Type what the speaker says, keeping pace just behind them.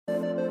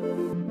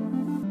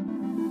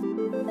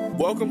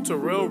Welcome to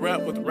Real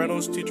Rap with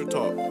Reynolds Teacher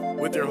Talk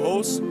with your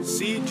host,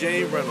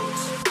 C.J.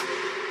 Reynolds.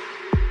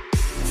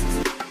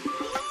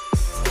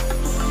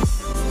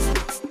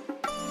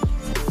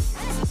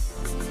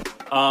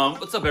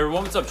 What's up,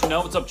 everyone? What's up,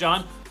 Janelle? What's up,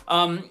 John?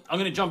 I'm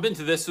going to jump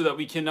into this so that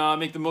we can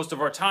make the most of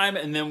our time,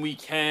 and then we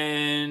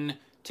can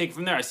take it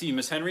from there. I see you,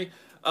 Miss Henry.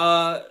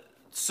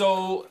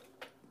 So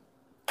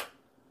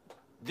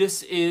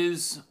this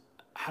is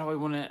how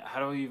do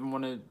I even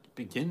want to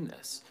begin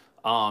this?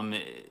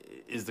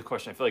 Is the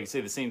question. I feel like I say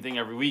the same thing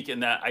every week,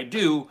 and that I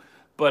do,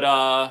 but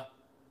I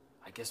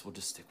guess we'll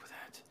just stick with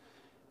that.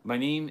 My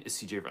name is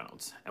CJ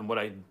Reynolds, and what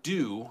I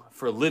do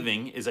for a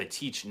living is I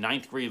teach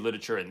 9th grade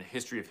literature and the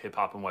history of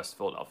hip-hop in West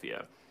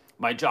Philadelphia.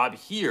 My job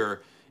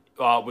here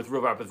with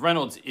Real Rap with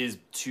Reynolds is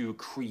to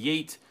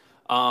create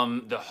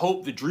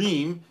the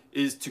dream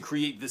is to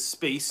create this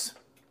space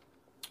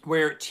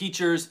where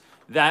teachers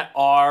that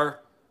are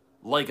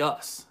like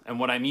us,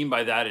 and what I mean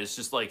by that is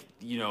just like,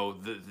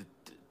 the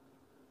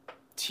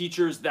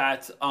teachers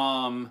that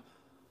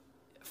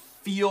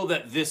feel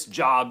that this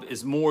job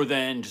is more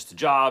than just a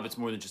job, it's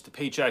more than just a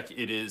paycheck,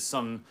 it is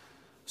some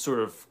sort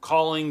of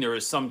calling, there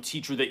is some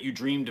teacher that you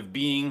dreamed of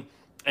being,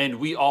 and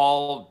we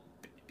all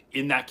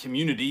in that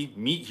community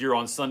meet here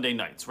on Sunday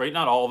nights, right?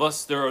 Not all of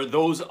us. There are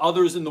those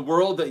others in the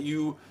world that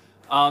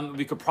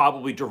we could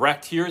probably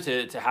direct here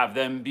to have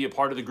them be a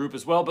part of the group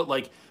as well, but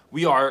like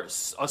we are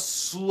a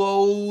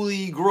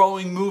slowly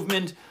growing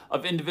movement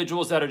of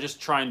individuals that are just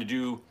trying to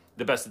do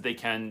the best that they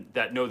can,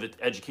 that know that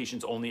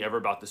education's only ever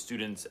about the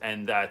students,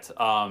 and that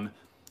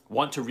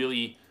want to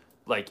really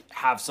like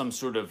have some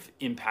sort of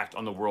impact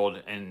on the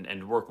world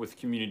and work with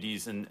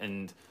communities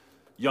and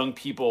young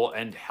people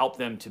and help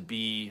them to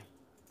be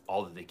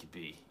all that they could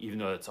be, even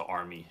though that's an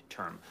Army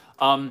term.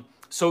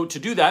 So to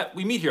do that,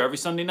 we meet here every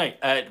Sunday night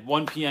at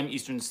 1 p.m.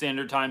 Eastern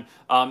Standard Time,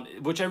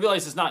 which I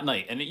realize is not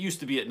night, and it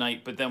used to be at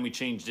night, but then we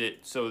changed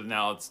it, so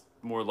now it's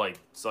more like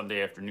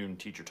Sunday afternoon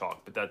teacher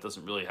talk, but that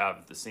doesn't really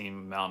have the same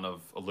amount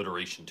of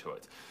alliteration to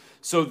it.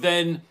 So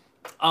then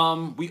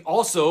we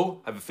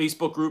also have a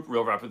Facebook group,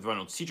 Real Rap with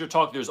Reynolds Teacher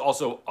Talk. There's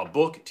also a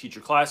book,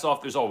 Teacher Class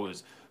Off. There's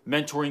always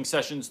mentoring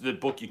sessions. The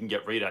book you can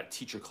get right at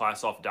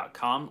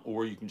teacherclassoff.com,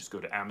 or you can just go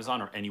to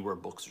Amazon or anywhere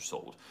books are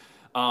sold.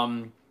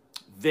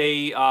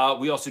 We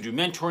also do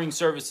mentoring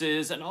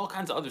services and all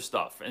kinds of other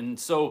stuff. And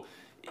so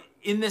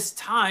in this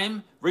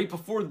time, right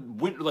before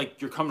winter,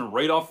 like you're coming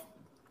right off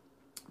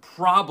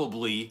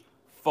probably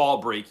fall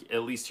break,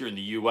 at least here in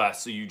the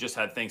U.S. So you just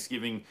had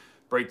Thanksgiving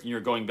break and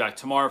you're going back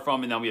tomorrow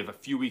from, and now we have a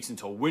few weeks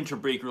until winter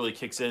break really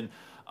kicks in.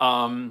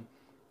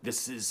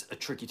 This is a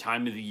tricky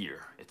time of the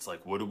year. It's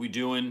like, what are we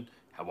doing?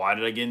 Why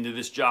did I get into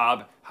this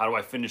job? How do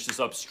I finish this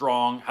up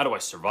strong? How do I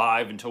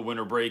survive until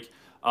winter break?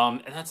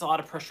 And that's a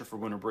lot of pressure for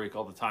winter break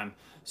all the time.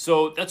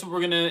 So that's what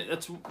we're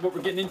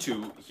getting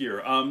into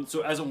here.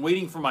 So as I'm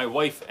waiting for my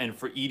wife and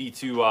for Edie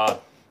to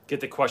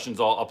get the questions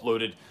all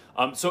uploaded.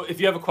 So if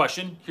you have a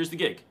question, here's the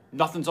gig.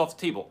 Nothing's off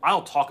the table.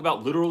 I'll talk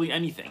about literally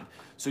anything.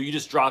 So you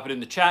just drop it in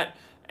the chat,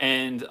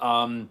 and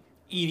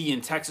Edie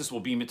in Texas will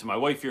beam it to my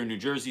wife here in New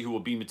Jersey, who will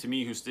beam it to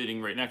me, who's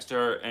sitting right next to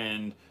her,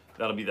 and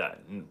that'll be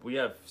that. And we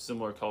have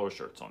similar color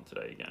shirts on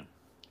today again.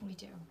 We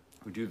do.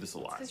 We do this a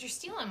lot. Because you're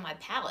stealing my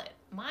palette.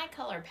 My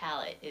color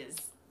palette is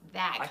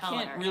that I color.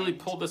 I can't really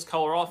pull this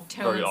color off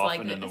very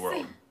often in the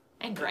world.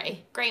 And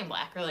gray. Gray and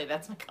black, really.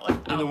 That's my color.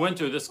 In the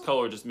winter, this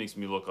color just makes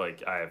me look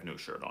like I have no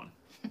shirt on.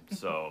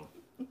 So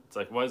it's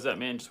like, why is that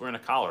man just wearing a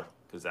collar?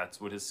 Because that's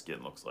what his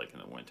skin looks like in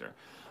the winter.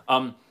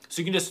 So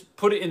you can just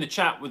put it in the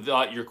chat with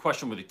your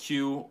question with a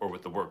Q or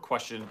with the word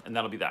question, and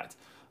that'll be that.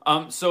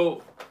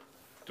 So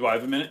do I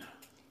have a minute?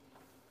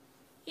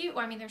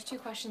 There's 2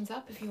 questions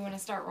up if you want to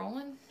start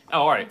rolling.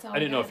 Oh, all right. I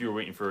didn't know if you were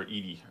waiting for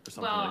Edie or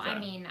something like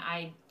that.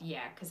 Well,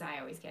 because I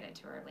always get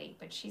into her late,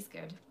 but she's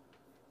good.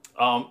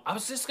 I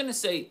was just going to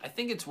say, I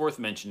think it's worth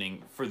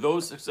mentioning for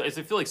those, as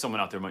I feel like someone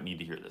out there might need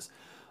to hear this.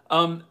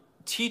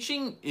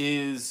 Teaching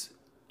is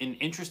an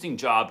interesting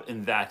job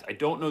in that I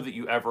don't know that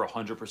you ever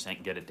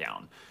 100% get it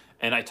down.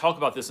 And I talk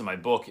about this in my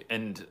book,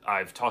 and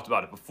I've talked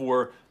about it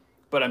before,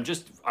 but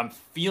I'm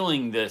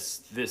feeling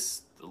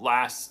this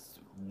last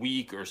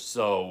week or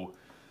so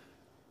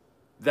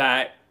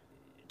that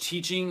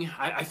teaching,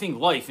 I think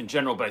life in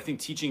general, but I think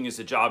teaching is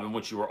a job in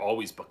which you are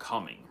always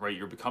becoming, right?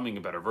 You're becoming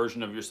a better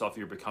version of yourself.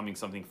 You're becoming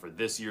something for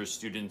this year's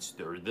students,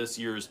 or this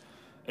year's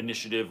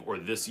initiative, or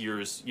this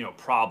year's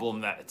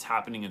problem that's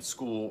happening in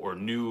school, or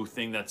new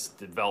thing that's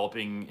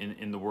developing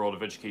in the world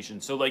of education.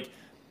 So like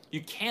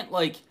you can't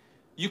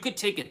you could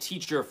take a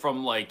teacher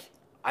from I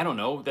don't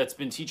know, that's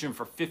been teaching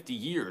for 50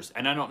 years,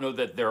 and I don't know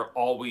that they're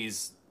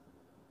always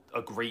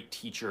a great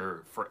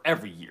teacher for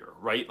every year,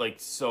 right?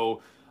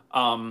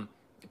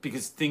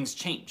 Because things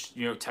change,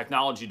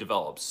 technology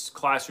develops,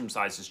 classroom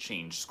sizes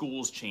change,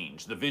 schools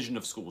change, the vision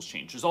of schools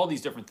change. There's all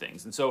these different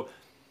things. And so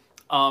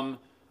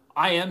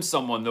I am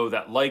someone, though,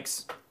 that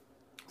likes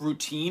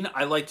routine.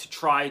 I like to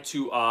try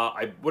to,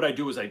 what I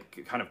do is I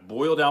kind of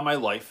boil down my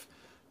life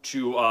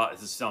to,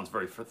 this sounds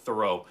very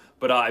thorough,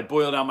 but I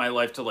boil down my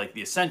life to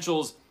the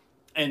essentials,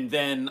 and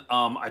then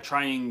I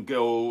try and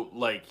go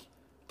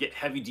get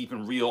heavy, deep,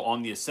 and real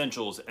on the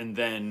essentials, and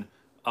then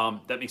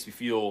that makes me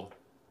feel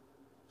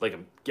like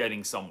I'm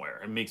getting somewhere.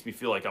 It makes me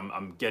feel like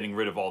I'm getting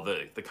rid of all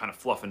the kind of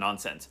fluff and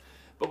nonsense.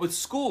 But with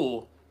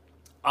school,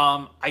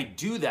 I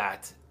do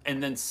that,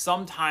 and then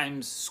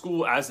sometimes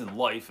school, as in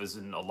life, as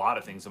in a lot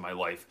of things in my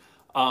life,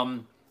 I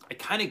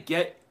kind of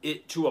get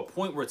it to a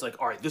point where it's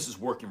like, all right, this is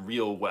working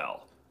real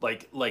well.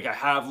 Like I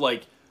have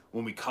like,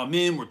 when we come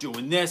in, we're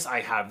doing this.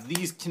 I have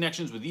these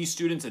connections with these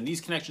students and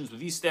these connections with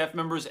these staff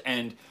members,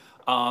 and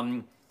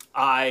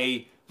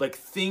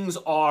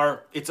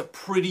it's a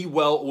pretty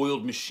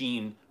well-oiled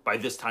machine by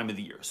this time of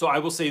the year. So I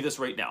will say this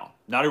right now.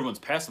 Not everyone's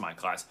passing my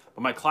class,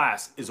 but my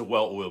class is a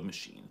well-oiled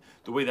machine.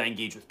 The way that I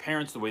engage with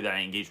parents, the way that I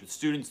engage with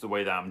students, the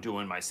way that I'm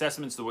doing my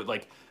assessments, the way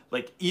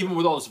like even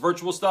with all this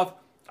virtual stuff,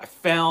 I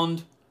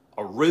found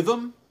a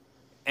rhythm,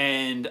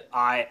 and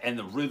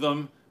the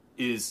rhythm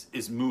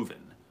is moving.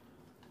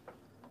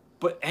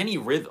 But any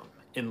rhythm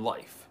in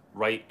life,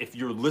 right? If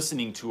you're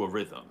listening to a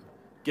rhythm,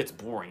 gets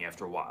boring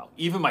after a while.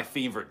 Even my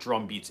favorite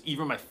drum beats,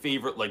 even my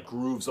favorite like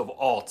grooves of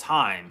all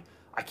time,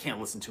 I can't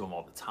listen to them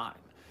all the time.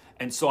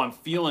 And so I'm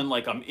feeling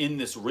like I'm in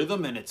this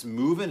rhythm and it's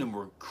moving and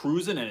we're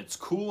cruising and it's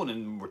cool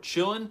and we're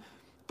chilling.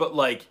 But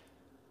like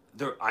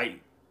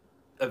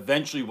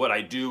eventually what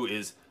I do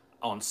is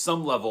on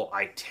some level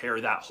I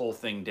tear that whole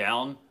thing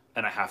down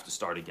and I have to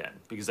start again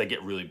because I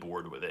get really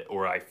bored with it,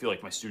 or I feel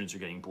like my students are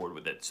getting bored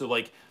with it. So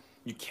like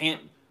you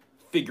can't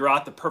figure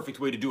out the perfect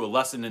way to do a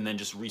lesson and then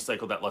just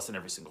recycle that lesson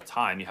every single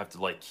time. You have to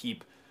like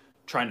keep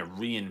trying to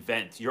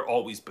reinvent. You're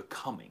always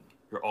becoming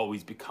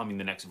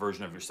the next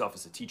version of yourself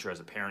as a teacher, as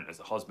a parent,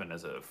 as a husband,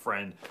 as a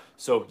friend.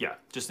 So yeah,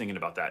 just thinking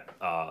about that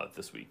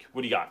this week.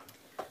 What do you got?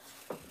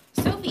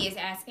 Sophie is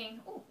asking,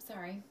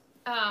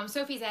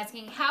 Sophie's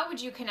asking, how would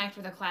you connect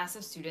with a class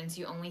of students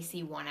you only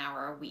see 1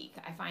 hour a week?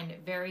 I find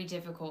it very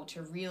difficult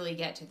to really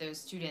get to those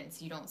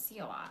students you don't see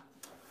a lot.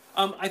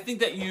 I think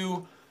that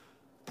you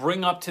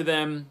bring up to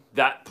them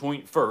that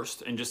point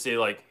first and just say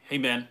like, hey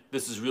man,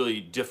 this is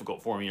really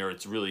difficult for me, or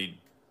it's really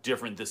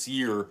different this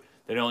year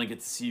that I only get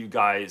to see you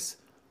guys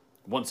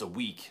once a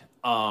week.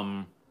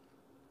 And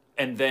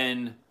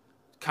then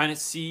kind of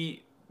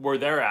see where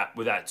they're at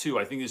with that too.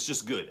 I think it's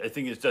just good. I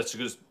think that's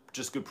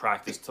just good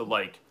practice to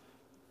like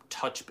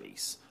touch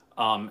base,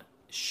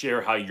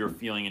 share how you're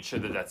feeling and share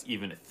that that's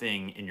even a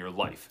thing in your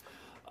life.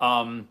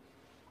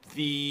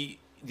 The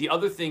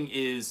other thing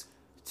is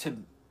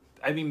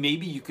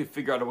maybe you could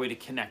figure out a way to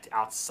connect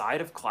outside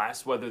of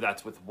class, whether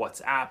that's with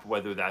WhatsApp,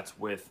 whether that's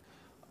with,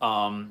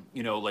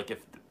 like if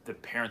the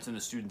parents and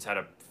the students had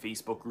a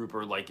Facebook group,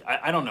 or like,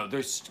 I don't know,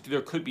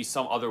 there could be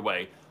some other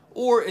way.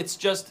 Or it's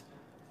just,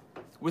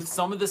 with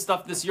some of this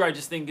stuff this year, I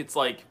just think it's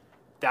like,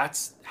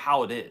 that's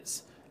how it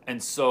is.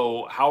 And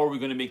so how are we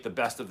going to make the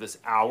best of this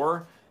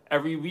hour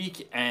every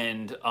week?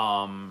 And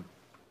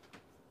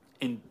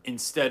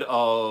instead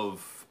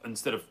of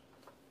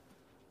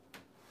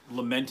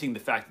lamenting the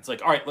fact it's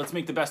like, all right, let's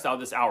make the best out of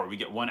this hour. We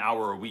get 1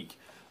 hour a week.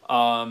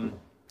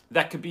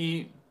 That could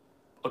be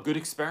a good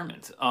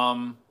experiment.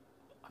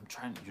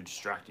 You're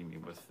distracting me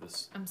with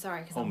this. I'm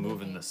sorry, because whole I'm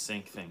moving the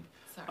sink thing.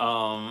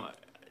 Sorry.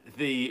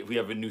 We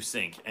have a new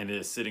sink and it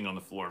is sitting on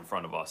the floor in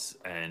front of us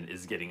and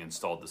is getting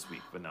installed this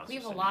week. But now we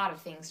have a lot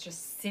of things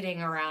just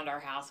sitting around our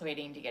house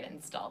waiting to get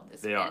installed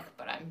this week.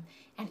 But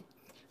and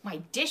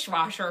my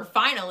dishwasher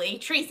finally,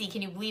 Tracy,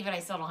 can you believe it? I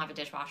still don't have a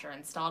dishwasher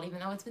installed, even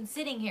though it's been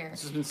sitting here.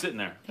 It's just been sitting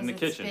there in the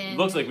kitchen. It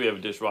looks like we have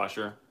a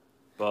dishwasher,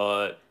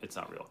 but it's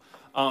not real.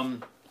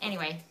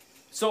 Anyway.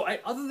 So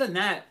other than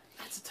that,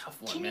 that's a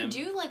tough one, man. Can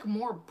you do like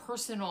more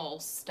personal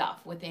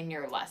stuff within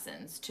your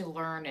lessons to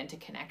learn and to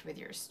connect with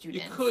your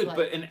students? You could, like,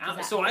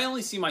 but so I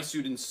only see my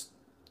students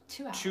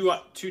 2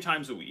 hours. two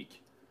times a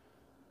week,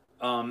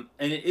 and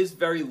it is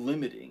very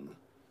limiting.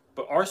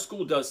 But our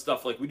school does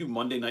stuff like we do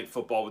Monday night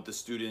football with the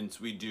students.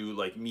 We do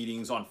like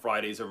meetings on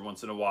Fridays every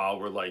once in a while.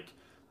 We're like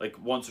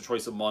once or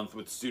twice a month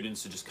with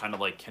students to just kind of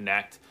like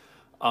connect.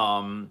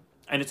 And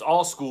it's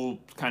all school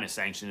kind of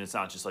sanctioned. It's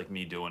not just like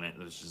me doing it.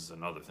 This is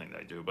another thing that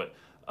I do. But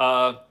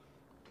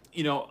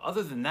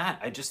other than that,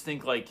 I just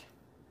think like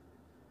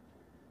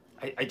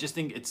I just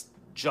think it's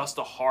just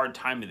a hard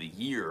time of the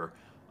year.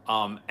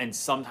 And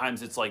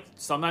sometimes it's like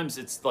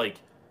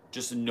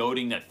just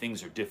noting that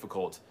things are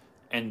difficult,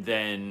 and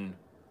then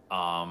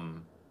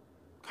kind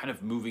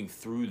of moving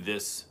through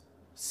this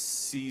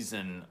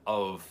season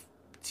of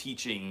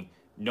teaching,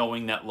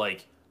 knowing that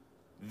like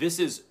this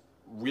is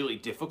really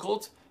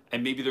difficult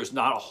and maybe there's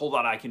not a whole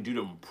lot I can do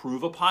to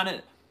improve upon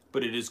it,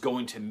 but it is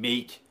going to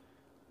make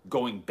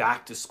going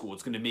back to school,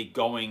 it's going to make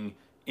going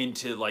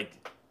into like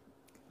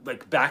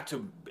back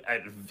to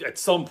at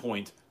some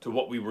point to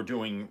what we were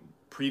doing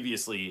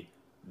previously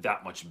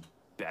that much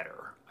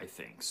better, I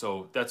think.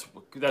 So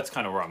that's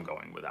kind of where I'm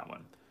going with that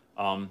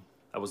one.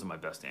 That wasn't my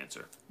best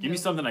answer. Give me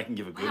something I can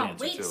give a good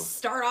answer wait to. to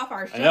start off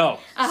our show. I know.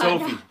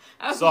 Sophie,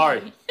 Okay.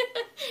 sorry.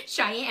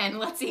 Cheyenne,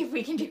 let's see if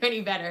we can do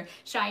any better.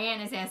 Cheyenne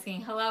is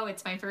asking, hello,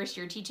 it's my first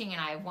year teaching and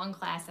I have one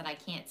class that I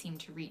can't seem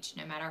to reach.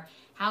 No matter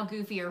how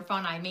goofy or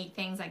fun I make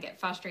things, I get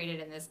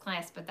frustrated in this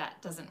class, but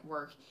that doesn't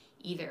work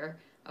either,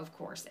 of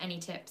course. Any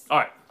tips? All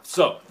right.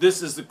 So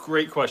this is a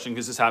great question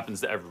because this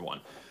happens to everyone.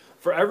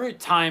 For every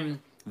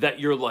time that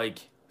you're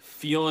like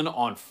feeling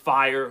on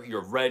fire,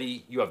 you're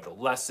ready, you have the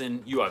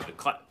lesson, you have the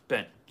class,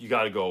 Ben, you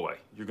got to go away.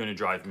 You're going to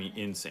drive me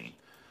insane.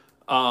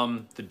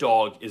 The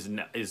dog is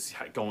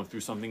going through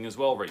something as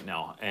well right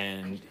now,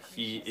 and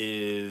he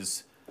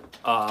is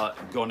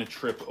going to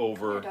trip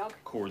over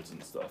cords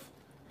and stuff.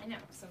 I know,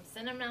 so I'm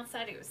sending him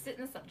outside to go sit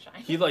in the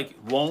sunshine. He like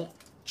won't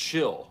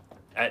chill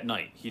at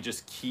night. He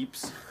just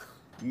keeps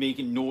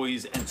making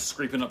noise and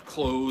scraping up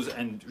clothes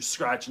and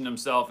scratching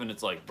himself, and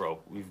it's like, bro,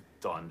 we've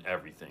done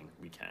everything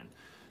we can.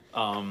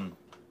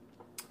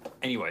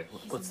 Anyway,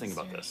 let's think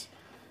about this.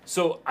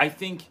 So I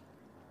think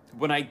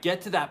when I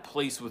get to that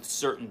place with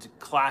certain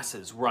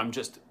classes where I'm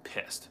just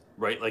pissed,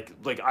 right? Like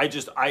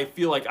I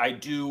feel like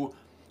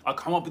I'll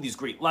come up with these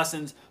great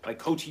lessons. My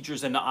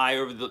co-teachers and I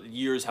over the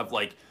years have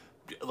like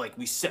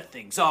we set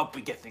things up,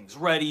 we get things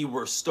ready,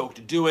 we're stoked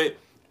to do it,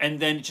 and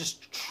then it's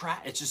just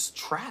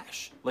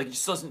trash. Like it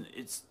just doesn't.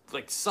 It's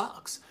like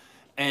sucks,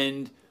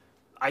 and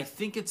I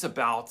think it's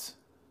about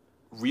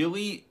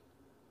really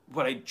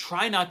what I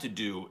try not to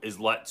do is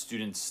let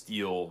students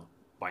steal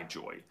my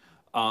joy.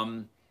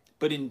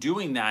 But in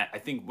doing that, I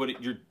think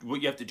what you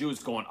have to do is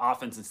go on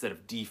offense instead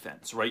of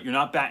defense, right? You're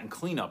not batting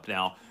cleanup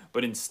now,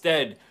 but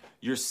instead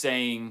you're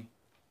saying,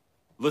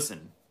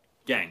 listen,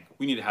 gang,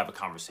 we need to have a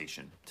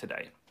conversation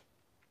today.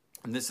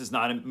 And this is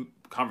not a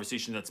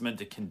conversation that's meant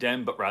to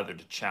condemn, but rather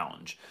to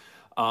challenge.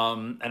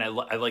 And I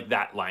like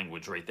that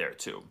language right there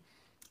too.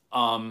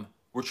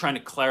 We're trying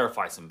to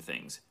clarify some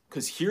things.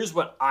 Because here's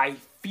what I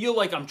feel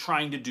like I'm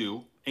trying to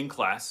do in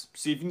class.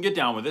 See if you can get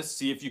down with this.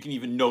 See if you can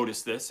even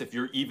notice this. If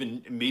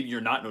maybe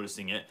you're not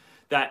noticing it.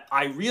 That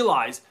I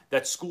realize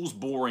that school's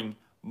boring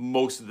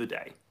most of the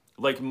day.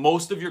 Like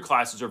most of your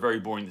classes are very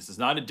boring. This is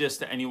not a diss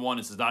to anyone.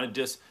 This is not a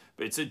diss,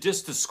 but it's a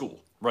diss to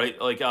school,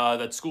 right? Like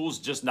that school's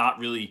just not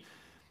really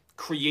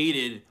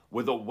created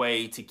with a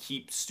way to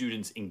keep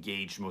students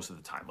engaged most of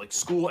the time. Like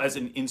school as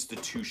an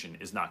institution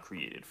is not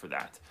created for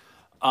that.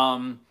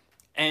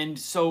 And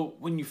so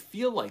when you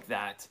feel like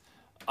that,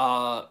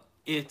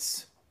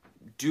 it's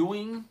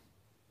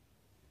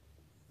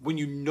when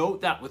you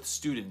note that with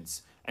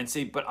students and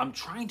say, but I'm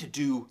trying to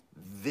do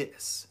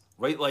this,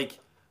 right? Like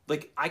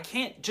I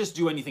can't just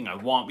do anything I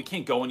want. We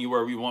can't go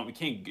anywhere we want. We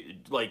can't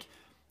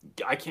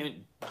I can't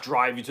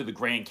drive you to the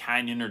Grand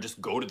Canyon or just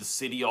go to the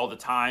city all the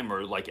time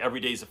or like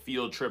every day's a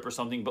field trip or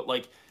something. But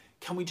like,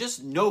 can we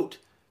just note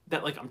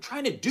that like I'm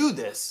trying to do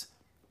this,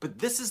 but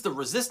this is the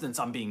resistance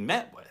I'm being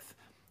met with.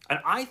 And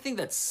I think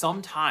that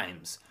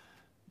sometimes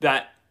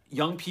that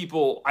young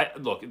people,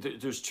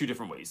 there's two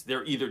different ways.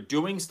 They're either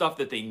doing stuff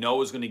that they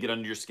know is going to get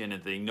under your skin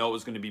and they know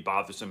is going to be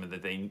bothersome and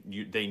that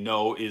they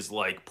know is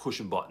like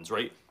pushing buttons,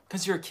 right?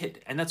 Because you're a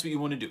kid and that's what you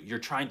want to do.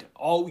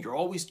 You're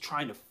always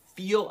trying to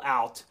feel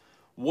out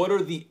what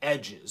are the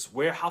edges,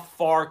 how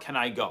far can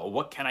I go?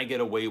 What can I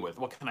get away with?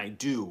 What can I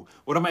do?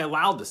 What am I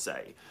allowed to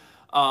say?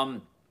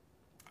 And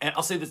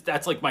I'll say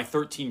that's like my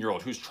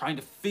 13-year-old who's trying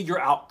to figure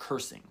out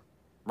cursing.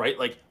 Right?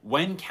 Like,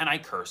 when can I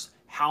curse?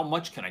 How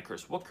much can I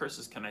curse? What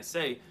curses can I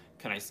say?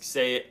 Can I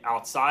say it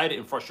outside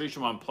in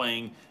frustration when I'm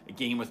playing a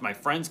game with my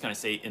friends? Can I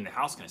say it in the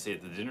house? Can I say it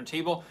at the dinner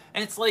table?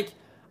 And it's like,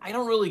 I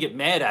don't really get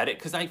mad at it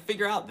because I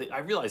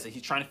realize that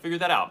he's trying to figure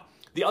that out.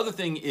 The other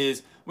thing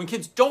is when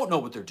kids don't know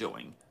what they're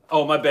doing.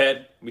 Oh, my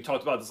bad. We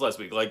talked about this last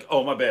week. Like,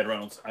 oh, my bad,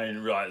 Reynolds. I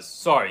didn't realize.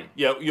 Sorry.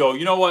 Yeah,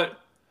 you know what?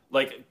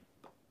 Like,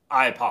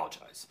 I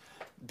apologize.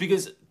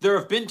 Because there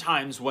have been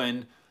times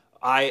when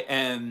I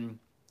am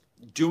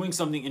doing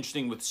something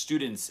interesting with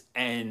students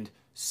and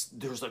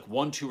there's like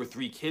 1, 2, or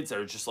 3 kids that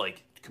are just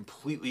like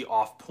completely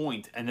off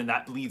point, and then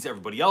that leads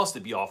everybody else to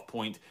be off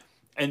point,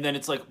 and then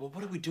it's like, well,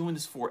 what are we doing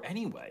this for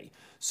anyway?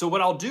 So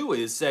what I'll do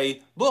is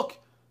say, look,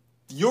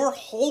 your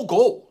whole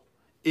goal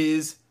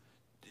is,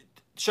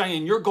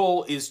 Cheyenne, your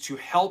goal is to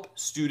help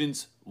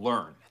students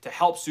learn, to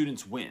help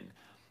students win,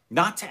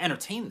 not to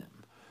entertain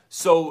them.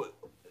 So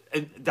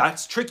and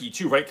that's tricky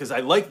too, right? Because I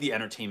like the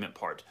entertainment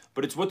part,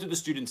 but it's what do the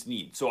students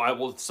need? So I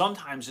will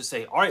sometimes just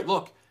say, all right,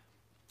 look,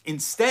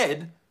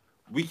 instead,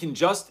 we can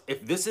just,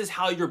 if this is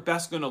how you're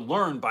best going to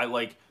learn by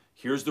like,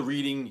 here's the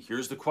reading,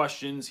 here's the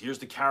questions, here's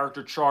the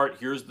character chart,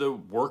 here's the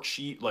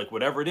worksheet, like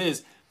whatever it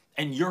is,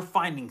 and you're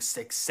finding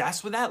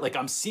success with that, like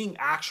I'm seeing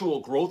actual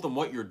growth in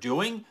what you're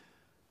doing,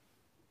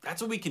 that's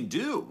what we can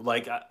do.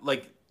 Like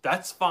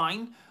that's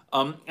fine.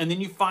 And then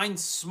you find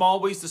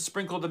small ways to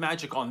sprinkle the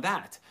magic on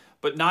that.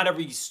 But not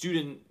every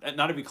student,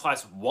 not every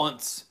class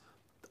wants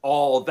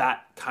all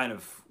that kind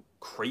of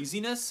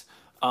craziness.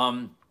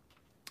 And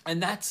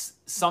that's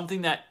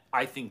something that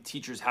I think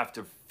teachers have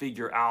to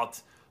figure out,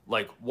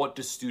 like, what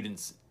do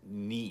students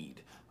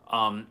need?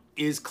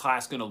 Is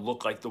class going to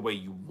look like the way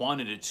you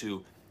wanted it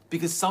to?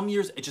 because some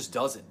years it just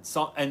doesn't.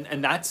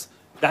 And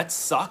that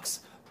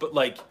sucks. But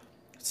like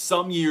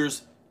some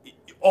years,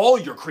 all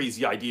your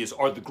crazy ideas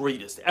are the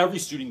greatest. Every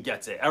student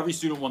gets it. Every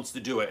student wants to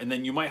do it. And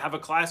then you might have a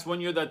class one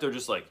year that they're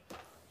just like,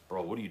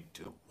 bro, what do you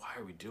do? Why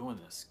are we doing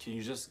this? Can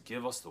you just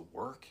give us the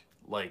work?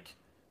 Like,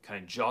 can I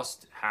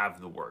just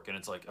have the work? And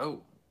it's like,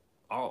 oh,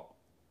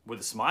 with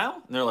a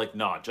smile? And they're like,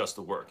 nah, just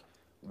the work.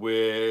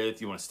 You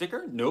want a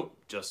sticker? Nope,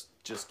 just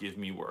give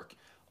me work.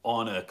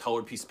 On a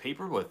colored piece of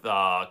paper with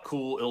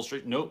cool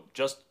illustration? Nope,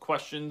 just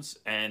questions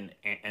and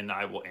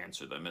I will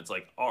answer them. It's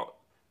like, all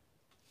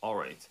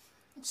right.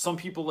 Some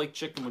people like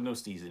chicken with no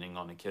seasoning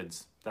on it,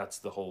 kids. That's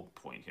the whole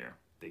point here.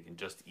 They can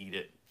just eat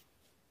it,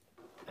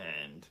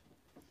 and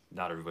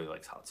not everybody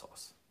likes hot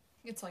sauce.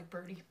 It's like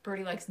Birdie.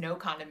 Birdie likes no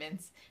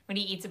condiments. When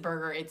he eats a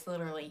burger, it's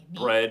literally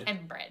meat bread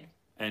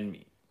and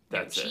meat.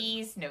 That's no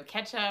cheese, it. no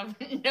ketchup,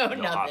 no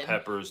nothing. Hot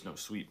peppers, no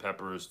sweet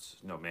peppers,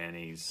 no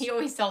mayonnaise. He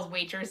always tells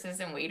waitresses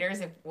and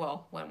waiters,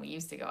 when we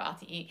used to go out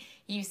to eat,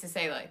 he used to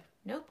say like,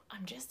 nope,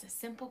 I'm just a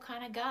simple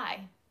kind of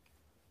guy.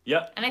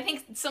 Yep. And I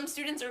think some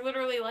students are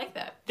literally like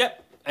that.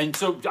 Yep. And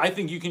so I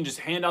think you can just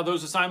hand out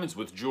those assignments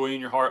with joy in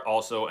your heart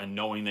also, and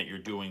knowing that you're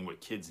doing what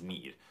kids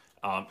need.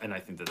 And I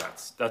think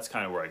that's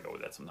kind of where I go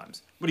with that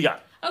sometimes. What do you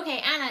got?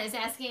 Okay, Anna is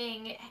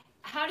asking,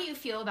 how do you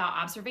feel about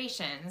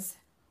observations?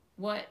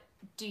 What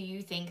do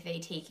you think they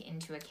take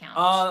into account?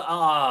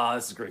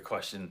 This is a great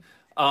question.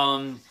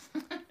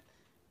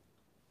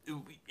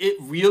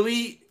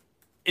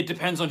 It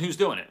depends on who's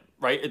doing it,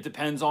 right? It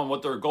depends on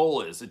what their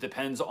goal is. It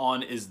depends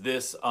on, is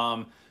this,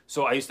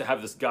 so I used to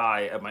have this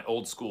guy at my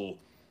old school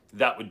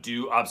that would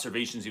do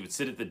observations. He would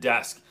sit at the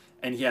desk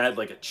and he had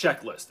like a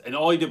checklist, and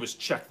all he did was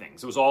check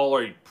things. It was all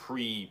already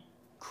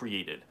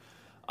pre-created.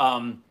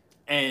 And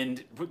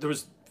there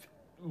was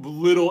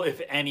little,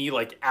 if any,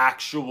 like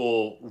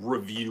actual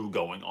review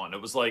going on.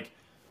 It was like,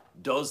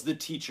 does the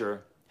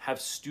teacher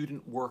have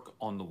student work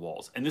on the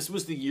walls? And this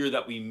was the year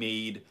that we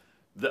made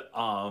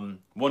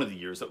one of the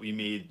years that we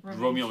made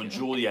Romeo and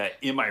Juliet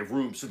in my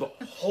room. So the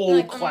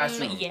whole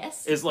classroom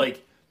is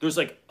like, there's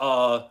like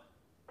a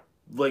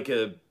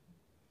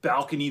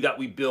balcony that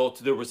we built.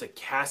 There was a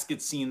casket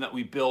scene that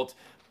we built.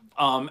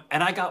 And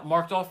I got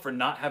marked off for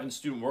not having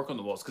student work on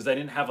the walls because I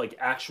didn't have like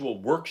actual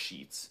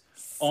worksheets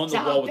on the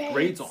wall with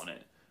grades on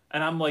it.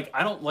 And I'm like,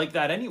 I don't like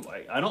that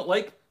anyway. I don't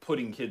like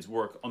putting kids'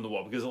 work on the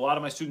wall because a lot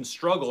of my students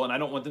struggle, and I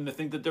don't want them to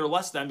think that they're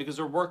less than because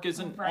their work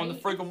isn't on the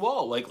friggin'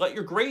 wall. Like, let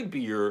your grade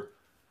be your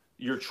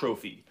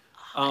trophy.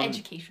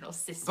 Educational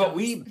system. But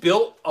we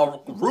built a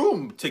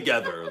room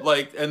together,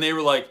 and they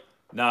were like,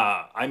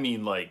 nah, I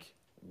mean like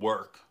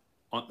work.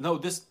 No,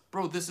 this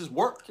is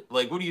work.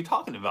 Like, what are you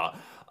talking about?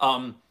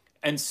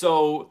 And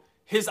so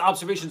his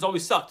observations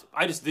always sucked.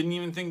 I just didn't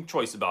even think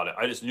twice about it.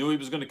 I just knew he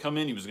was going to come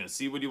in. He was going to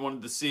see what he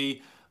wanted to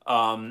see.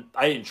 I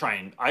didn't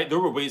try there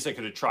were ways I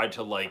could have tried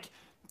to like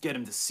get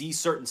him to see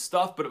certain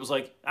stuff, but it was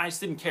like, I just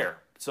didn't care.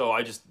 So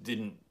I just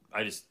didn't,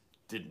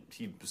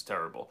 he was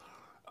terrible.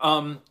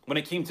 When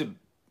it came to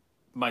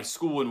my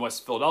school in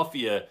West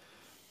Philadelphia,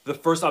 the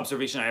first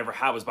observation I ever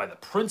had was by the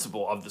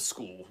principal of the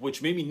school,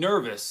 which made me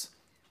nervous.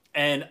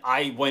 And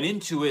I went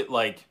into it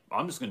like,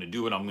 I'm just going to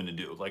do what I'm going to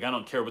do. Like, I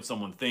don't care what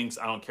someone thinks.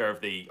 I don't care if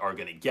they are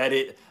going to get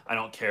it. I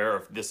don't care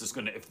if this is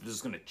going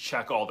to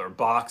check all their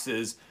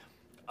boxes.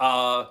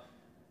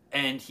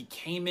 And he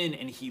came in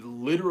and he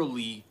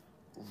literally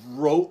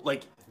wrote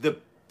like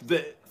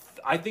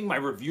I think my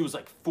review was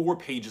like 4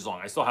 pages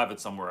long. I still have it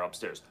somewhere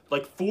upstairs.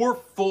 Like 4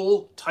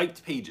 full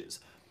typed pages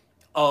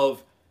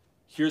of,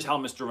 here's how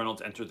Mr.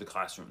 Reynolds entered the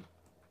classroom.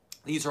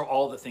 These are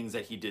all the things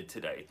that he did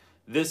today.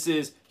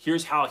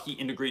 Here's how he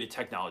integrated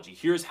technology.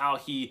 Here's how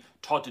he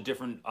taught to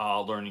different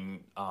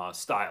learning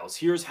styles.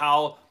 Here's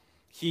how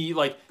he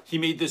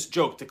made this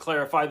joke to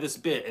clarify this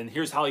bit. And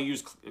here's how he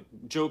used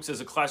jokes as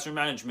a classroom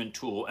management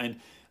tool. And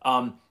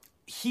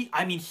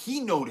he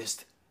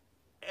noticed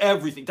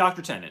everything.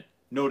 Dr. Tennant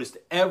noticed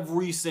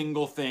every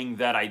single thing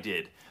that I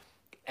did.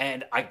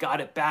 And I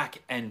got it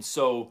back. And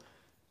so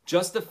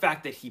just the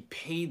fact that he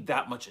paid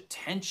that much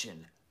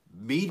attention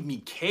made me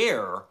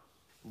care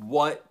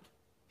what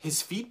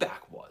his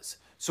feedback was.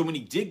 So when he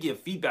did give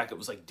feedback, it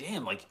was like,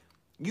 damn, like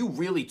you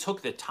really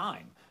took the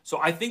time. So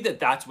I think that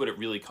that's what it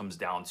really comes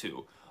down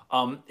to.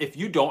 If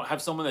you don't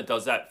have someone that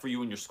does that for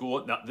you in your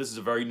school, now, this is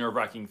a very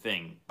nerve-wracking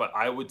thing, but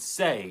I would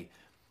say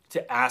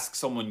to ask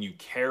someone you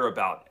care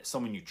about,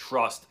 someone you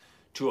trust,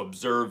 to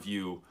observe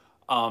you.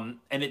 And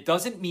it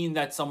doesn't mean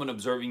that someone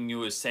observing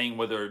you is saying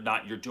whether or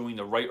not you're doing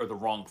the right or the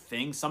wrong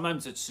thing.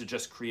 Sometimes it's to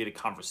just create a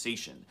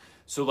conversation.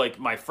 So like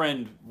my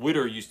friend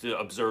Witter used to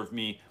observe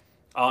me.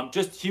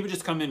 He would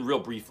just come in real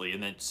briefly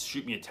and then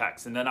shoot me a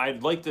text. And then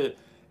I'd like to,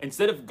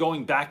 instead of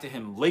going back to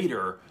him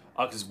later,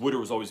 because Witter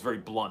was always very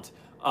blunt,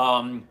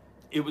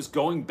 it was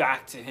going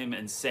back to him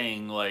and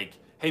saying like,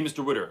 hey,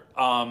 Mr. Witter,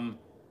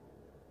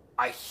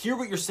 I hear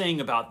what you're saying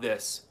about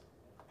this.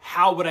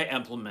 How would I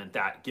implement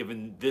that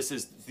given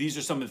these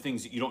are some of the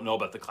things that you don't know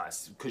about the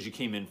class because you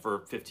came in for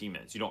 15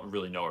 minutes. You don't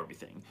really know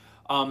everything.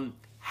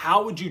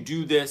 How would you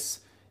do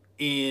this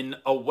in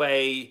a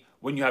way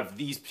when you have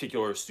these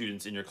particular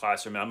students in your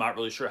classroom, and I'm not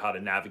really sure how to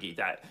navigate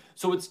that.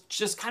 So it's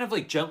just kind of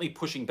like gently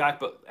pushing back,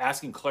 but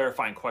asking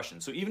clarifying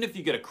questions. So even if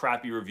you get a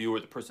crappy review or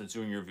the person that's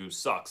doing your review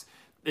sucks,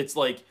 it's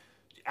like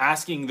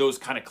asking those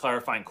kind of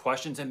clarifying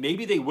questions, and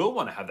maybe they will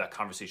want to have that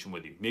conversation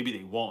with you. Maybe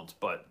they won't,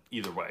 but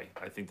either way,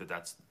 I think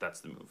that's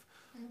the move.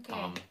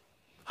 Okay.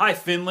 Hi,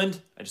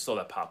 Finland. I just saw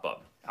that pop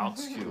up.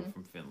 Alex Q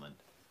from Finland.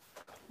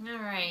 All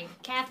right.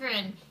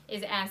 Catherine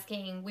is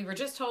asking, we were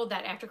just told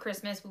that after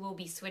Christmas we will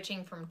be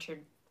switching from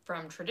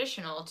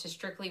traditional to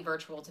strictly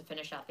virtual to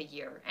finish out the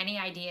year. Any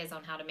ideas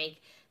on how to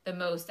make the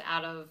most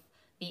out of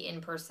the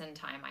in-person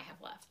time I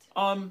have left?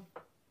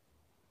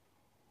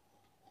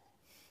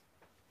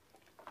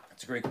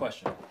 That's a great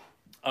question.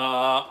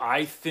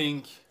 I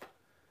think,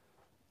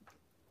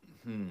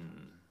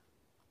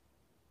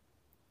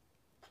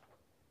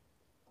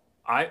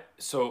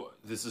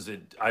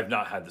 I've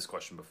not had this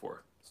question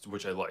before,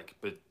 which I like,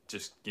 but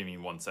just give me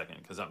 1 second,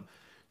 because I'm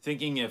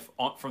thinking if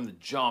from the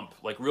jump,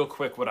 like real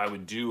quick, what I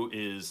would do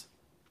is,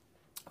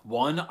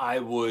 one, I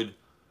would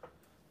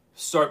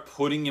start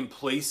putting in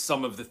place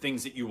some of the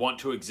things that you want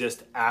to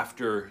exist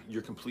after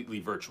you're completely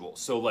virtual.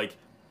 So like,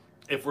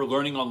 if we're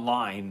learning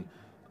online,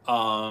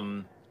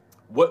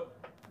 what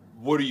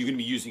are you going to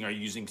be using? Are you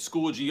using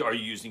Schoology? Are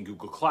you using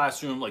Google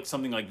Classroom? Like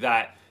something like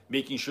that,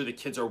 making sure the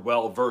kids are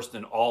well versed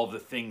in all of the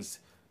things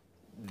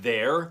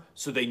there,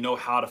 so they know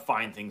how to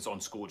find things on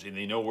Schoology.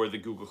 They know where the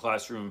Google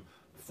Classroom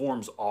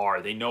forms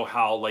are. They know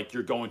how like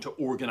you're going to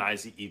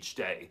organize it each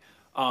day.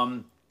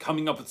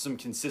 Coming up with some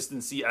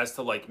consistency as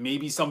to like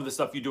maybe some of the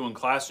stuff you do in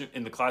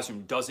the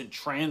classroom doesn't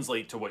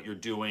translate to what you're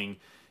doing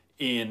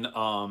in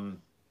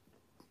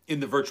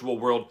the virtual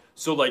world.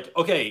 So like,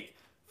 okay,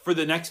 for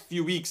the next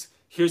few weeks,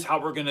 here's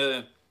how we're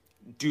gonna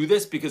do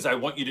this, because I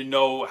want you to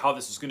know how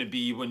this is gonna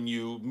be when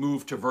you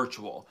move to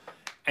virtual.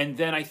 And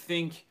then I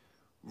think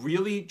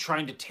really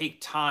trying to take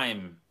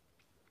time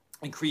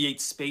and create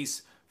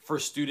space for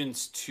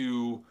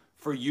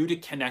for you to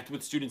connect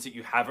with students that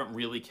you haven't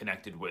really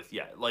connected with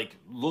yet. Like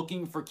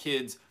looking for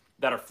kids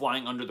that are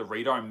flying under the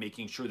radar and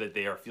making sure that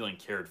they are feeling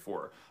cared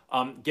for.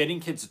 Getting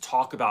kids to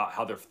talk about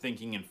how they're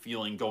thinking and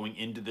feeling going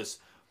into this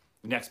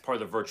next part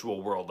of the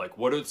virtual world. Like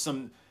what are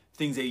some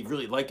things they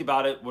really like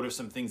about it? What are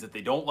some things that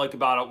they don't like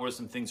about it? What are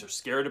some things they're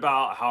scared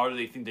about? How do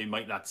they think they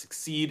might not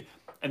succeed?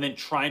 And then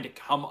trying to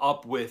come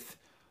up with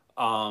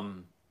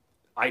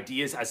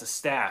ideas as a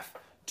staff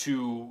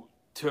to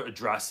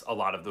address a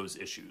lot of those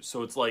issues.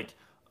 So it's like,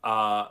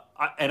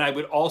 I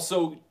would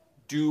also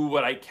do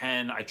what I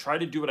can. I try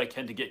to do what I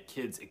can to get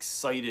kids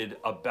excited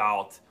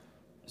about.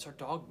 Is our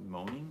dog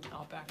moaning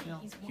out back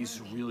now?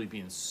 He's really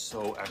being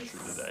so extra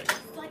today.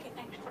 It's like an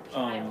extra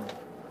child.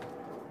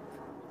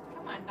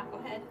 Come on,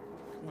 knucklehead.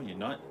 Come on, you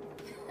nut.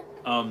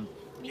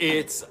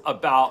 It's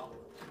about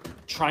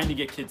trying to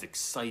get kids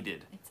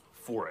excited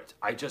for it.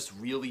 I just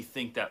really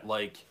think that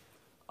like,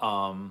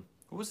 what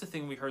was the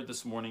thing we heard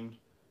this morning?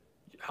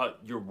 How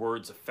your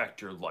words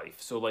affect your life.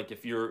 So like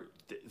if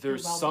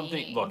there's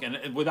something, look,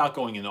 and without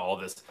going into all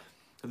this,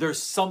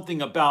 there's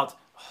something about,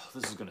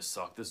 this is gonna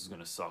suck, this is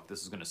gonna suck,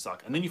 this is gonna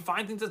suck. And then you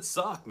find things that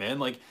suck, man.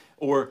 Like,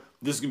 or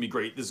this is gonna be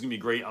great, this is gonna be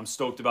great, I'm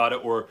stoked about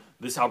it, or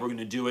this is how we're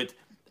gonna do it.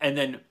 And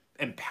then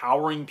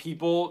empowering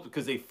people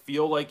because they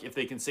feel like if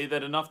they can say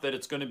that enough that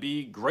it's gonna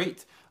be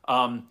great.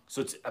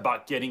 So it's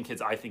about getting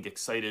kids, I think,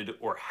 excited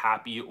or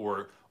happy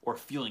or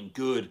feeling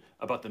good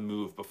about the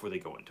move before they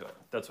go into it.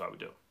 That's what I would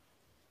do.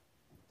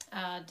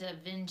 Da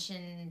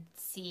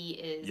Vinci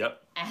is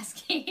Yep.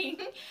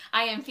 asking,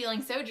 I am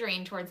feeling so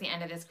drained towards the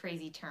end of this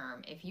crazy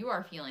term. If you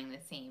are feeling the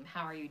same,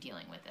 how are you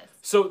dealing with this?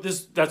 So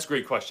that's a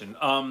great question.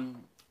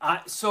 I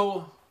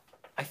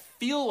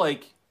feel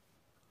like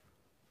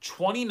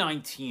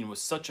 2019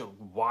 was such a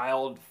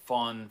wild,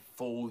 fun,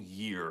 full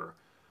year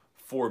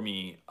for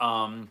me.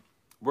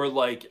 Where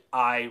like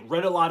I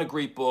read a lot of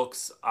great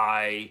books.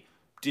 I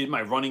did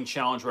my running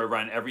challenge where I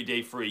ran every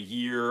day for a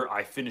year.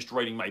 I finished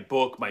writing my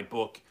book. My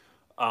book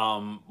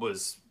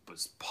was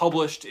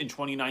published in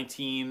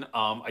 2019.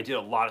 I did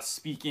a lot of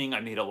speaking. I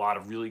made a lot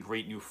of really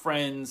great new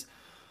friends.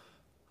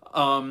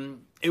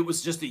 It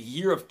was just a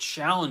year of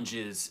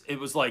challenges. It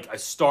was like I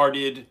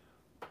started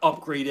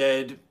Upgrade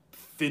Ed,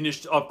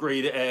 finished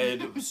Upgrade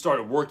Ed,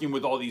 started working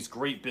with all these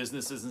great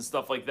businesses and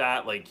stuff like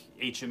that, like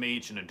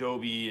HMH and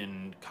Adobe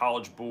and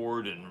College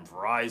Board and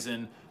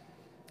Verizon.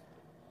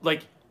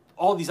 Like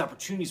all these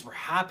opportunities were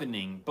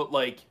happening, but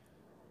like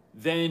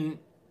then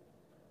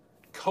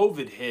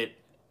COVID hit.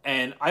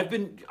 And I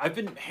think I've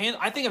been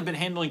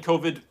handling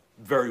COVID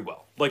very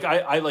well. Like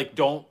I like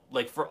don't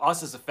like for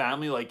us as a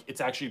family, like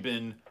it's actually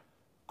been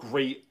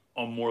great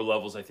on more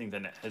levels I think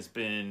than it has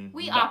been.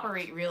 We not.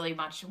 operate really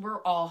much.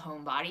 We're all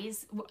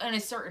homebodies.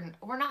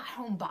 We're not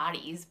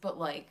homebodies, but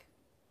like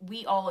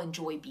we all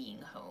enjoy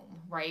being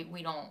home, right?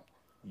 We don't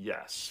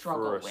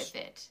struggle with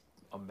it.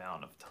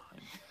 Amount of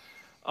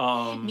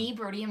time. Me,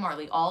 Brody, and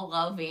Marley all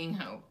love being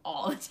home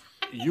all the time.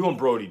 You and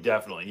Brody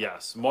definitely,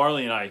 yes.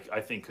 Marley and I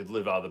think could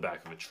live out of the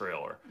back of a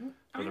trailer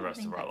for the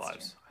rest of our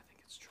lives. True. I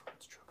think it's true.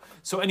 It's true.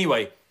 So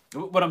anyway,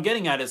 what I'm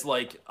getting at is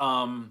like,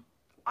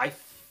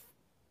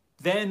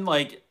 then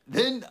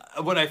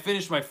when I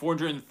finished my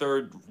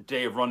 403rd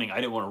day of running, I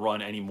didn't want to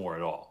run anymore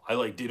at all.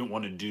 I didn't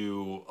want to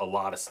do a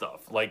lot of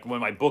stuff. Like when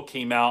my book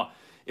came out,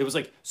 it was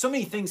like so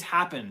many things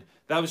happened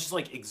that I was just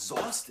like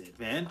exhausted,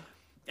 man.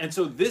 And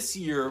so this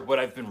year, what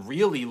I've been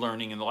really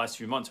learning in the last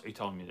few months, are you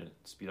telling me to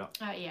speed up?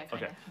 Yeah, kind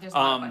okay. of. There's a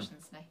lot of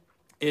questions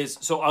today.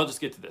 So I'll just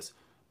get to this.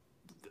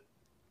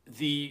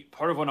 The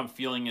part of what I'm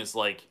feeling is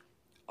like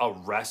a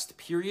rest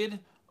period.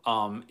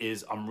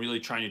 Is I'm really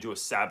trying to do a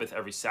Sabbath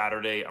every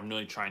Saturday. I'm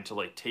really trying to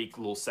like take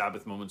little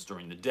Sabbath moments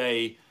during the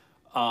day.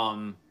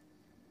 And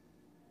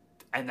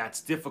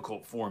that's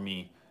difficult for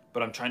me,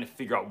 but I'm trying to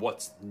figure out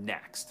what's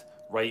next,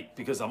 right?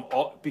 Because I'm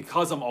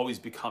always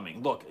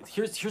becoming. Look,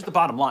 here's the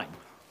bottom line.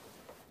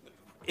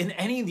 In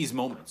any of these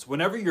moments,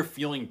 whenever you're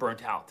feeling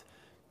burnt out,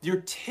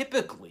 you're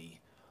typically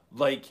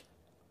like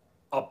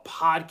a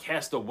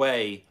podcast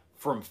away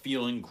from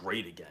feeling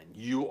great again.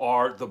 You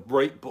are the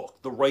right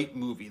book, the right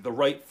movie, the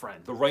right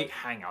friend, the right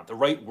hangout, the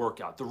right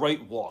workout, the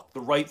right walk, the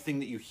right thing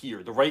that you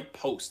hear, the right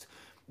post.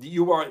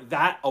 You are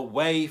that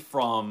away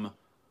from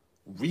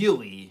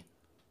really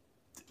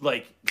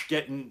like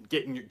getting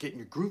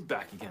your groove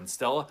back again,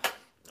 Stella.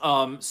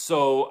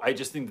 So I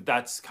just think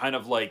that's kind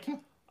of like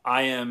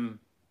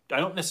I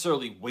don't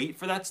necessarily wait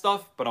for that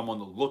stuff, but I'm on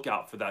the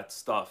lookout for that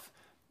stuff.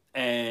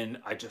 And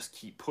I just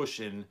keep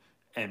pushing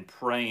and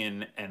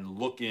praying and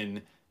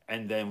looking.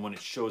 And then when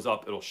it shows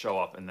up, it'll show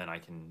up. And then I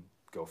can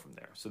go from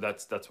there. So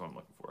that's what I'm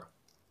looking for.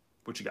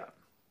 What you got?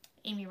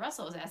 Amy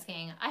Russell is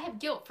asking, I have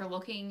guilt for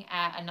looking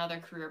at another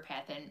career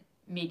path in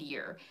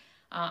mid-year.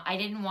 I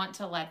didn't want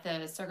to let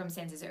the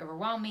circumstances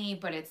overwhelm me,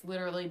 but it's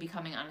literally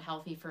becoming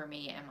unhealthy for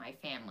me and my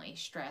family.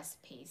 Stress,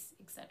 pace,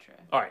 etc.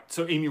 All right.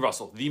 So Amy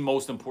Russell, the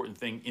most important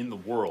thing in the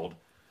world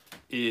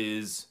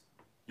is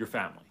your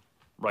family,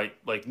 right?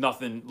 Like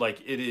nothing,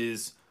 like it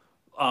is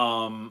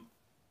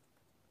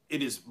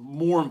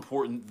more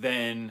important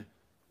than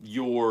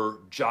your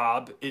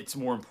job. It's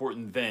more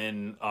important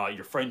than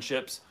your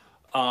friendships.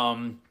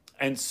 And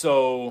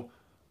so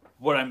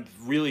what I'm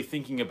really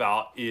thinking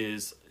about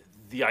is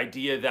the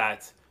idea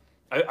that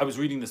I was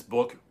reading this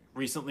book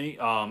recently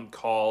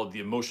called The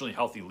Emotionally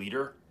Healthy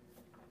Leader.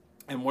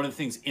 And one of the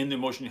things in the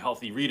Emotionally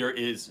Healthy Leader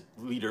is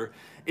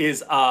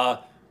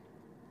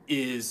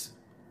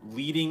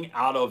leading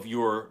out of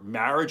your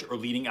marriage or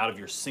leading out of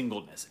your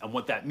singleness. And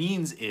what that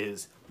means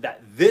is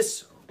that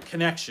this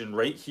connection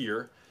right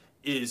here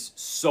is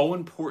so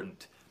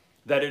important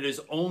that it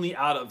is only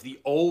out of the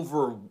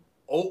overflow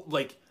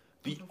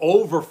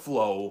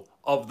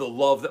of the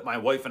love that my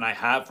wife and I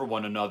have for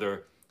one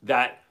another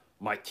that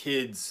my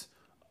kids,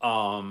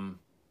 I'm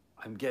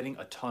getting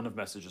a ton of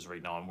messages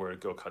right now on where to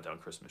go cut down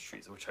Christmas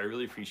trees, which I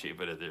really appreciate,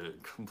 but they're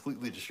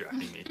completely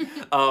distracting me.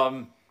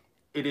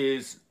 It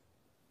is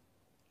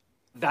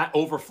that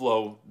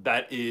overflow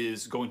that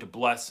is going to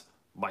bless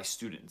my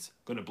students,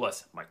 going to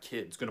bless my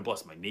kids, going to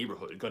bless my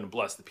neighborhood, going to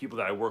bless the people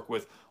that I work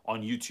with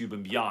on YouTube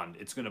and beyond.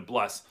 It's going to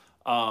bless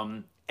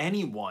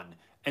anyone.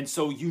 And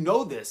so you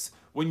know this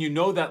when you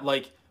know that,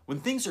 like, when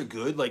things are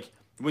good, like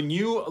when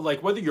you,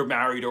 like, whether you're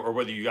married or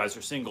whether you guys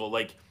are single,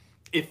 like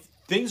if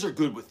things are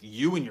good with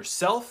you and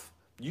yourself,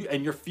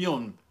 you're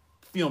feeling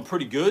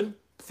pretty good,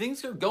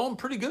 things are going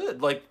pretty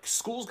good. Like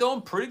school's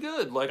going pretty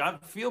good. Like I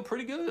feel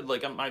pretty good.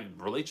 Like my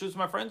relationships with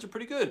my friends are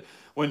pretty good.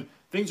 When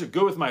things are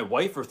good with my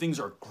wife or things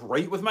are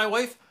great with my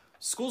wife,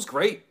 school's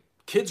great,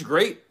 kids are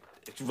great,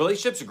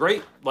 relationships are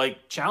great,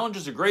 like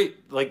challenges are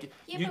great. Like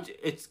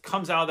it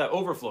comes out of that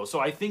overflow. So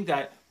I think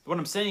that what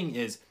I'm saying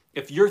is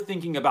if you're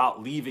thinking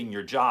about leaving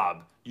your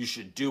job, you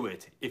should do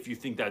it if you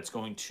think that's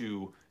going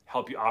to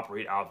help you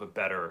operate out of a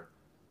better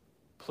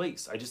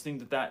place. I just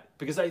think that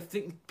because I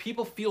think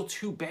people feel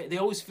too bad. They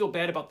always feel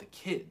bad about the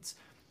kids.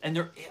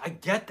 And I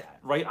get that,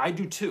 right? I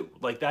do too.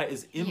 Like that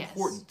is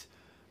important. Yes.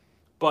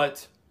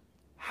 But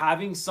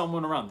having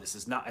someone around, this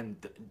is not, and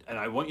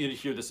I want you to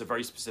hear this a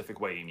very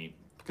specific way, Amy,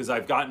 because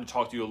I've gotten to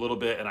talk to you a little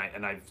bit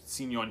and I've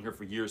seen you on here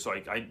for years. So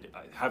I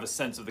have a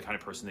sense of the kind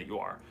of person that you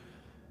are.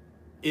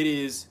 It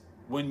is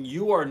when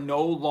you are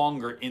no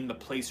longer in the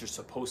place you're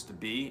supposed to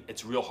be,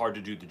 it's real hard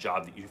to do the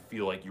job that you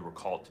feel like you were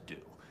called to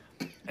do.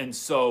 And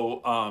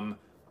so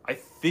I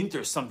think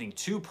there's something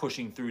to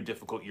pushing through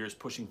difficult years,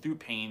 pushing through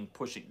pain,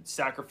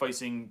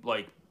 sacrificing,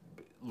 like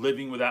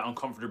living with that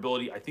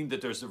uncomfortability. I think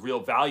that there's a real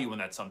value in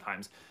that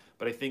sometimes.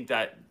 But I think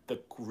that the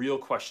real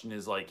question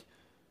is like,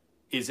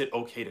 is it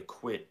okay to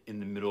quit in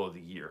the middle of the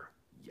year?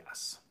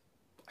 Yes.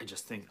 I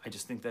just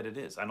think that it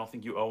is. I don't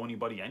think you owe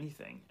anybody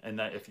anything. And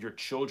that if your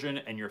children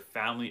and your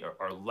family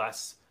are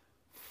less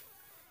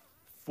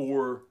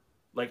are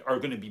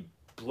going to be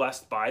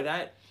blessed by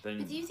that, then.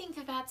 But do you think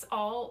that that's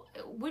all?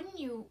 Wouldn't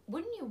you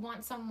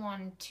want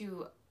someone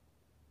to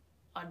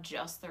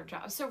adjust their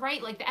job? So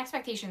right, like the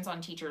expectations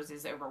on teachers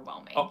is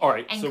overwhelming. Oh, all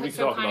right, and so we can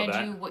talk about that. So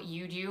kind of do what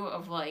you do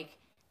of like,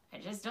 I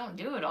just don't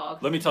do it all.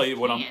 Let me tell you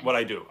what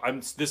I do.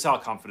 This is how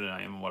confident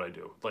I am in what I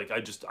do. Like I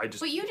just.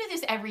 But you do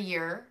this every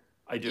year.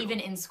 I do. Even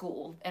in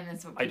school, and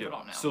that's what people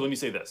don't know. So let me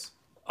say this.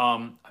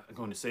 I'm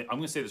going to say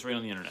this right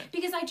on the internet.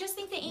 Because I just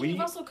think that Amy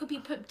Russell could be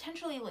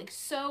potentially like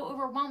so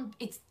overwhelmed.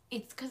 It's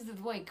because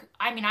of like,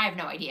 I mean, I have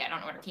no idea. I don't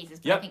know what her case is,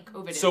 but I think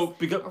COVID is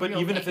but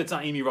even if it's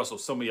not Amy Russell,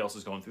 somebody else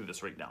is going through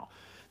this right now.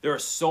 There are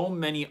so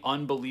many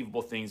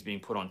unbelievable things being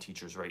put on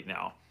teachers right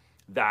now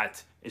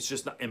that it's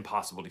just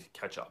impossible to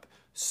catch up.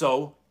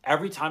 So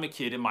every time a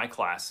kid in my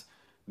class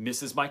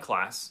misses my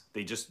class,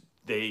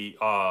 they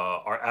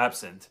are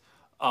absent,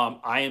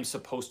 I am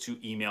supposed to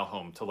email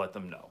home to let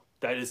them know.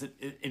 That is an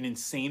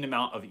insane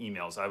amount of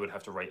emails I would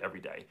have to write every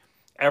day.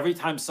 Every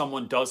time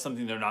someone does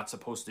something they're not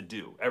supposed to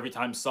do. Every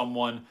time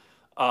someone,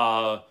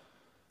 they're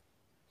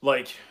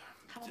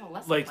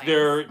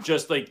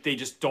just like, they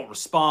just don't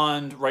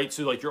respond, right?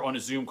 So like you're on a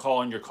Zoom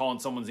call and you're calling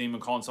someone's name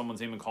and calling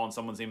someone's name and calling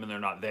someone's name and they're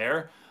not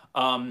there.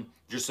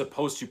 You're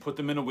supposed to put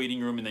them in a waiting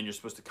room, and then you're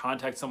supposed to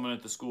contact someone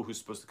at the school who's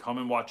supposed to come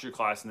and watch your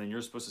class, and then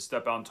you're supposed to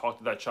step out and talk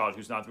to that child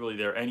who's not really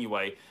there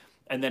anyway.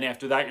 And then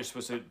after that, you're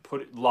supposed to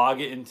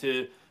log it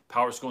into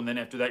PowerSchool, and then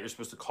after that, you're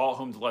supposed to call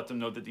home to let them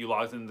know that you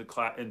logged into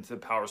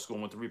PowerSchool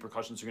and what the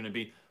repercussions are going to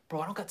be.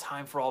 Bro, I don't got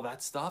time for all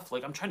that stuff.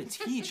 Like, I'm trying to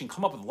teach and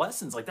come up with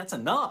lessons. Like, that's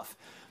enough.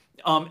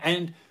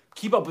 And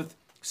keep up with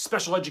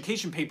special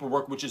education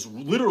paperwork, which is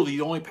literally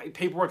the only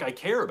paperwork I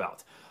care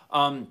about.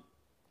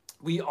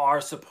 We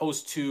are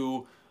supposed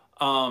to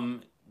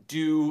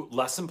do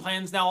lesson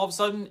plans now all of a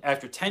sudden.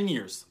 After 10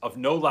 years of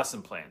no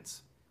lesson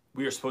plans,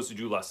 we are supposed to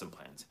do lesson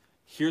plans.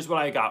 Here's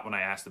what I got when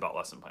I asked about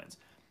lesson plans.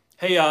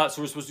 Hey,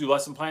 so we're supposed to do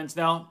lesson plans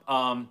now?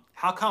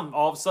 How come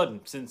all of a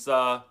sudden, since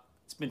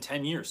it's been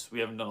 10 years, we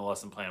haven't done a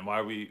lesson plan?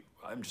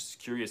 I'm just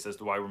curious as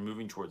to why we're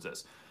moving towards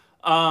this.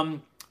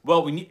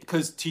 Well,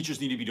 because teachers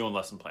need to be doing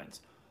lesson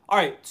plans. All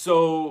right,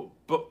 so,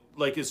 but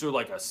like, is there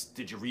like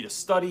did you read a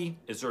study?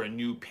 Is there a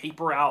new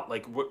paper out?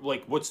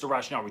 What's the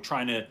rationale? Are we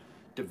trying to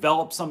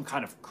develop some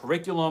kind of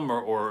curriculum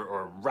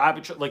or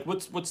rabbit trail? Like,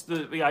 what's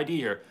the idea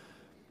here?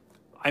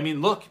 I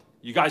mean, look,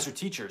 you guys are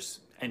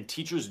teachers, and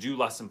teachers do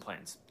lesson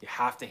plans. You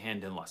have to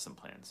hand in lesson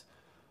plans.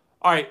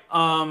 All right,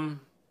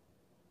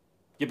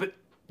 yeah, but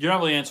you're not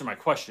really answering my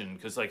question,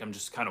 because like, I'm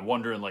just kind of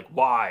wondering, like,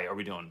 why are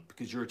we doing?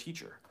 Because you're a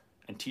teacher,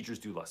 and teachers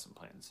do lesson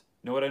plans.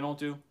 You know what I don't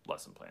do?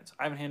 Lesson plans.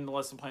 I haven't handed the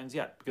lesson plans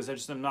yet because I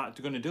just am not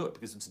going to do it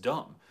because it's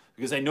dumb.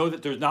 Because I know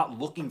that they're not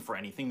looking for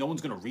anything. No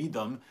one's going to read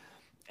them.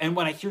 And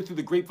when I hear through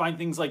the grapevine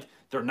things like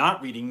they're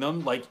not reading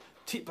them, like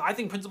I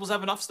think principals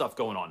have enough stuff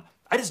going on.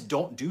 I just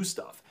don't do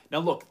stuff.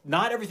 Now look,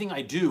 not everything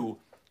I do,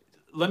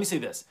 let me say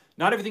this.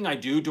 Not everything I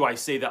do I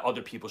say that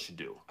other people should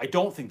do. I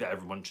don't think that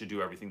everyone should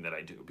do everything that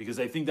I do because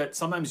I think that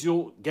sometimes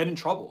you'll get in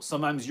trouble.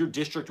 Sometimes your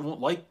district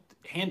won't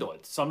handle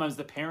it. Sometimes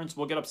the parents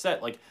will get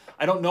upset. Like,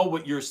 I don't know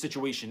what your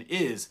situation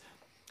is,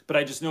 but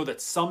I just know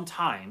that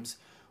sometimes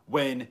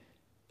when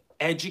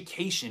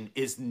education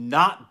is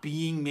not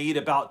being made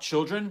about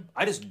children,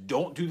 I just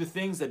don't do the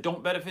things that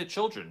don't benefit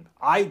children.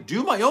 I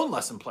do my own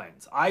lesson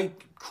plans. I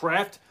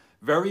craft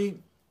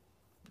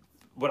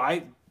what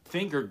I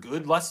think are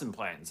good lesson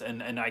plans,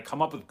 and I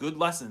come up with good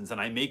lessons, and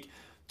I make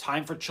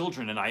time for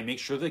children, and I make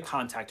sure they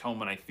contact home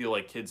when I feel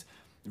like kids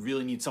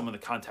really need someone to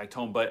contact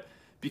home. But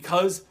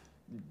because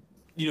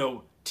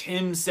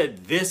Tim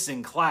said this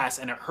in class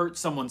and it hurt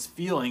someone's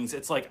feelings,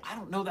 it's like, I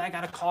don't know that I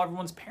got to call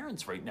everyone's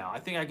parents right now. I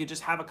think I could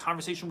just have a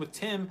conversation with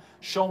Tim,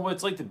 show him what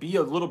it's like to be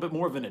a little bit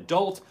more of an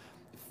adult,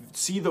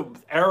 see the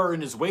error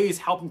in his ways,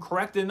 help him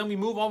correct it, and then we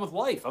move on with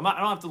life. I don't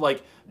have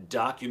to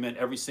document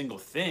every single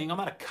thing. I'm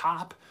not a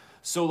cop.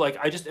 So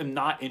I just am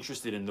not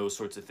interested in those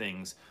sorts of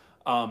things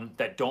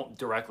that don't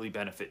directly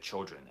benefit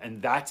children.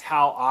 And that's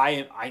how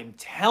I am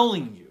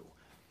telling you,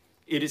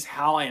 it is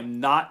how I am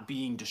not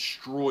being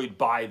destroyed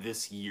by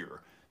this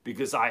year,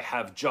 because I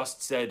have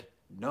just said,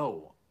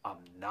 no, I'm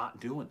not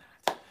doing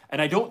that.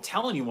 And I don't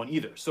tell anyone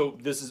either. So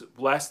this is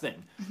last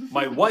thing.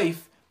 My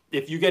wife,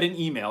 if you get an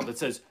email that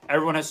says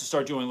everyone has to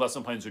start doing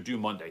lesson plans or due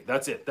Monday,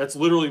 that's it. That's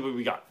literally what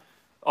we got.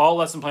 All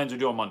lesson plans are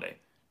due on Monday.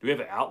 Do we have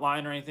an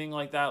outline or anything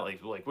like that?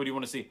 Like what do you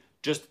want to see?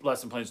 Just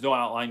lesson plans, no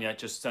outline yet,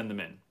 just send them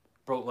in.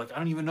 Bro, I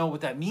don't even know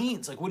what that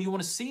means. What do you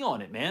want to see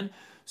on it, man?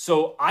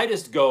 So I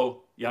just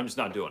go, yeah, I'm just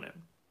not doing it.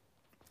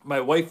 My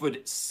wife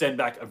would send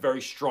back a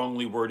very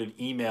strongly worded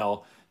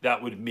email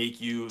that would make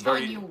you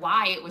telling you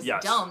why it was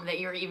dumb that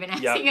you're even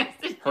asking us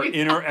to do her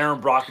inner Aaron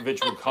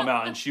Brockovich would come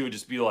out, and she would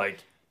just be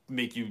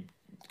make you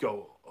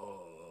go,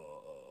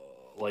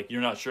 you're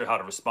not sure how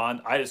to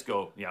respond. I just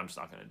go, yeah, I'm just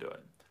not going to do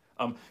it.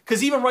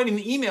 Because even writing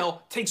the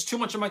email takes too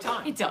much of my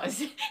time. It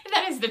does.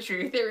 That is the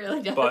truth. It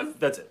really does. But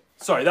that's it.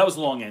 Sorry, that was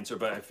a long answer,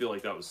 but I feel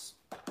like that was...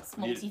 It's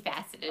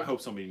multifaceted. I hope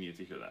somebody needed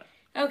to hear that.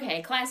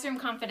 Okay, Classroom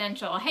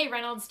Confidential. Hey,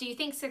 Reynolds, do you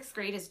think 6th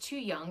grade is too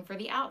young for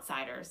The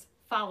Outsiders?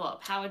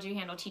 Follow-up, how would you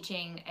handle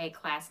teaching a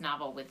class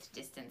novel with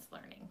distance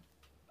learning?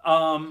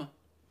 I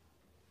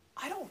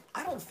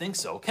don't think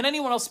so. Can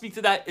anyone else speak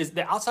to that? Is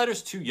The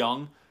Outsiders too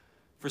young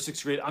for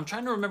 6th grade? I'm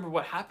trying to remember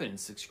what happened in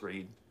 6th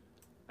grade,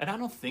 and I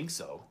don't think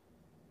so.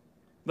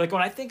 When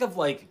I think of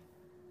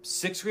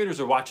 6th graders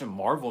are watching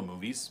Marvel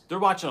movies, they're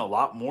watching a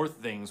lot more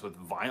things with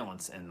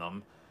violence in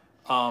them.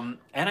 And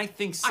I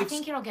think I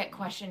think it'll get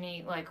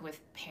questioning with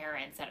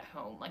parents at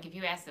home. If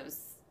you ask those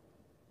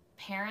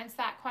parents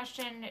that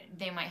question,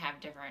 they might have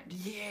different.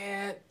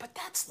 Yeah, but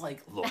that's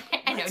like, look.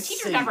 I know,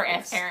 teachers never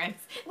ask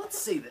parents. Let's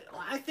say that.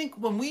 I think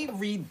when we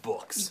read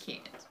books, You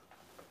can't.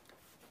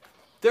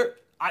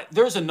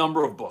 There's a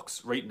number of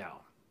books right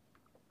now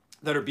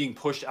that are being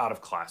pushed out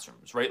of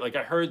classrooms, right? Like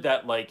I heard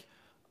that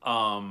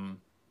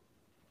I'm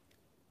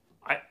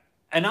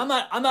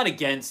not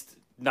against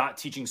not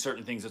teaching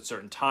certain things at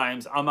certain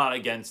times. I'm not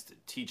against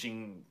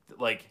teaching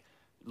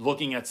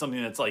looking at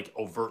something that's like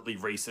overtly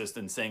racist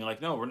and saying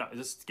like, no, we're not,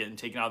 this is getting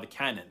taken out of the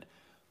canon.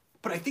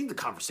 But I think the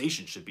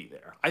conversation should be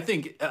there. I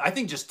think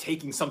just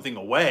taking something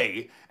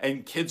away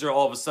and kids are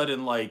all of a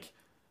sudden like,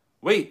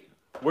 wait,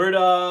 where'd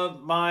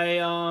my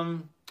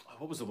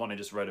what was the one I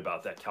just read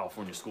about that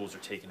California schools are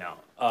taking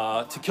out?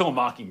 To Kill a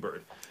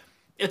Mockingbird.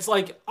 It's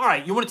like, all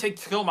right, you want to take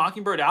To Kill a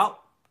Mockingbird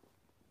out?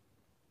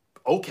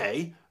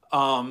 Okay.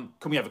 Can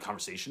we have a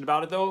conversation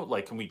about it though?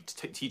 Like, can we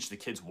teach the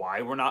kids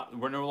why we're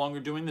no longer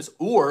doing this?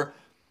 Or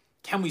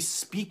can we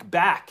speak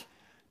back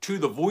to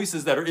the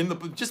voices that are in the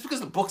book? Just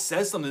because the book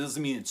says something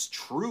doesn't mean it's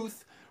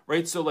truth,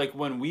 right? So like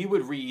when we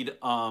would read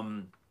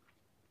Of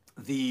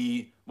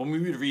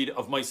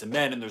Mice and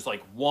Men, and there's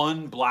like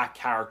one black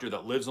character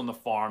that lives on the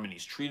farm and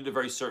he's treated a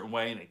very certain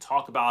way and they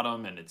talk about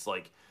him and it's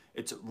like,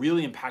 it's a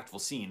really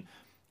impactful scene.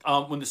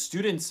 When the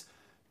students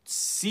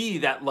see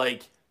that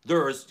like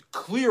there is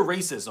clear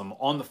racism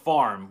on the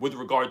farm with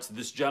regards to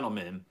this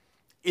gentleman,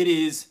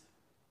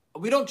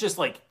 we don't just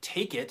like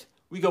take it.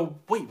 We go,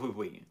 wait.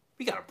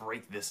 We got to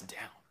break this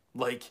down.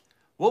 Like,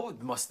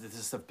 must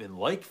this have been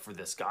like for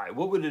this guy?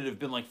 What would it have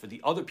been like for the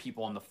other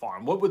people on the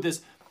farm?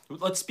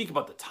 Let's speak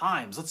about the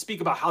times. Let's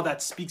speak about how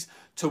that speaks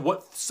to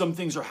what some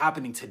things are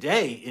happening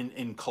today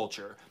in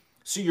culture.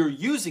 So you're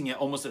using it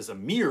almost as a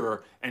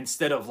mirror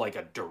instead of like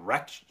a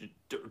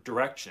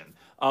direction.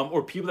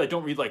 Or people that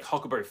don't read like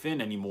Huckleberry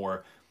Finn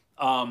anymore.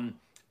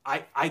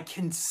 I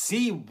can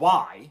see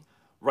why,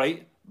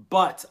 right?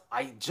 But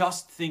I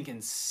just think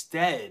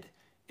instead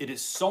it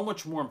is so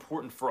much more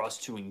important for us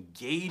to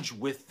engage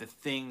with the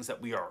things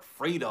that we are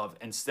afraid of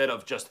instead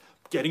of just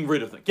getting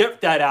rid of them.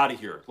 Get that out of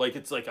here. Like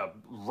it's like a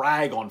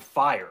rag on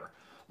fire.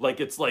 Like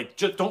it's like,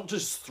 don't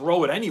just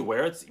throw it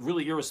anywhere. It's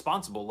really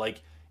irresponsible.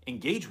 Like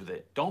engage with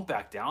it. Don't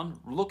back down.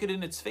 Look it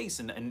in its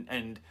face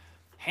and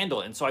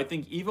handle it. And so I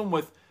think even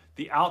with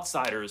The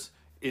Outsiders,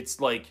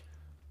 it's like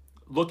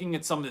looking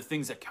at some of the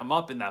things that come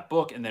up in that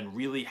book and then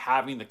really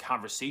having the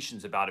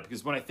conversations about it.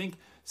 Because when I think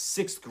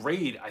 6th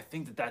grade, I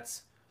think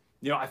that's,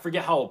 I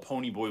forget how old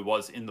Ponyboy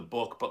was in the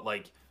book, but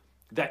like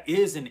that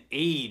is an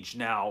age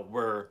now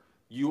where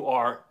you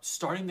are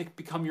starting to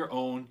become your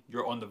own.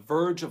 You're on the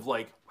verge of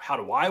like, how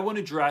do I want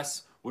to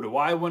dress? What do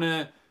I want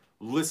to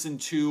listen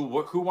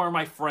to? Who are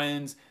my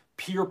friends?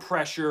 Peer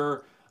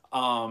pressure,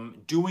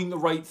 doing the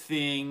right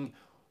thing.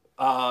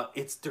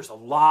 There's a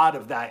lot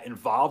of that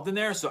involved in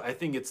there. So I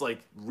think it's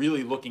like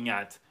really looking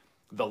at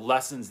the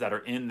lessons that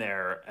are in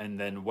there and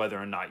then whether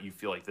or not you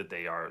feel like that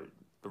they are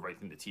the right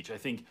thing to teach. I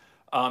think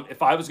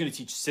if I was going to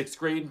teach 6th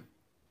grade,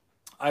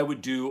 I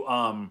would do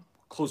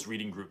close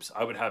reading groups.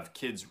 I would have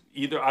kids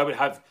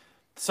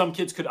some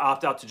kids could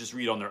opt out to just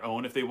read on their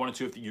own if they wanted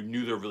to. If you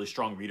knew they're really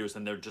strong readers,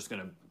 then they're just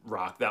going to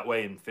rock that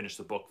way and finish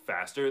the book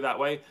faster that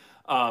way.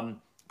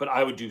 But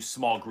I would do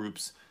small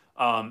groups,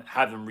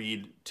 have them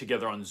read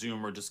together on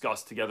Zoom or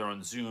discuss together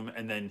on Zoom,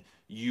 and then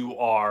you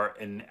are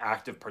an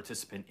active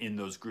participant in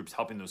those groups,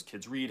 helping those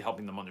kids read,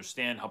 helping them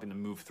understand, helping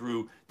them move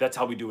through. That's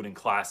how we do it in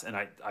class, and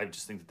I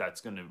just think that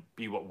that's going to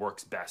be what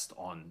works best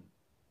on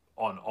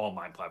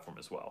online platform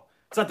as well.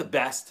 It's not the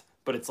best,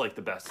 but it's like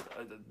the best.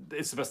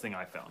 It's the best thing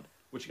I found.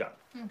 What you got?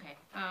 Okay,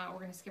 we're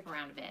going to skip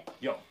around a bit.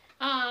 Yo.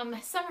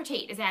 Summer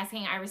Tate is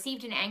asking, I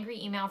received an angry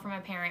email from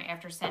a parent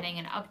after sending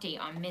an update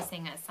on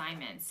missing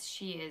assignments.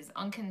 She is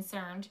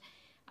unconcerned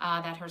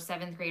that her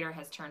 7th grader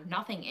has turned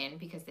nothing in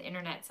because the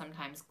internet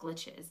sometimes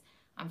glitches.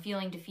 I'm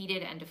feeling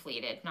defeated and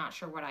deflated, not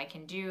sure what I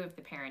can do if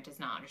the parent does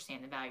not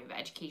understand the value of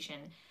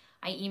education.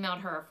 I emailed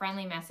her a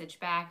friendly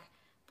message back,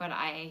 but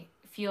I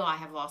feel I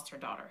have lost her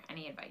daughter.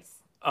 Any advice?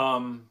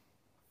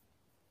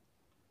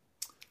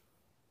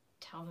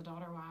 Tell the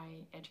daughter why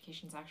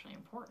education is actually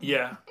important.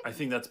 Yeah, I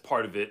think that's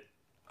part of it.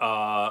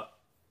 So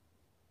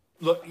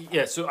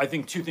I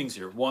think 2 things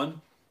here.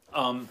 One,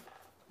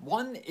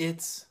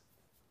 it's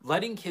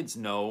letting kids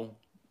know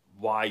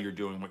why you're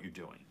doing what you're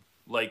doing.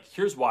 Like,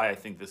 here's why I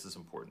think this is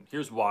important.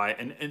 Here's why,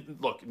 and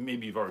look,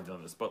 maybe you've already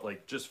done this, but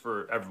like, just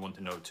for everyone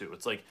to know too,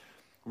 it's like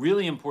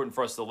really important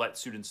for us to let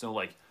students know,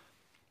 like,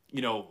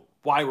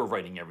 why we're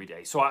writing every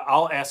day. So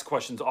I'll ask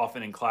questions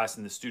often in class,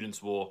 and the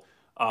students will,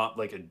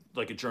 like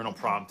a journal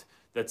prompt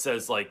that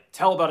says like,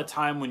 tell about a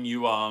time when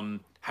you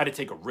had to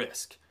take a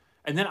risk.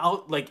 And then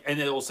and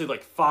it'll say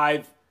like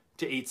 5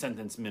 to 8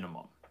 sentence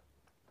minimum.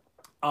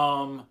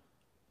 I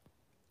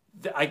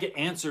get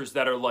answers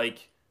that are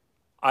like,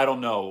 I don't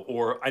know,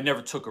 or I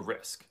never took a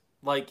risk.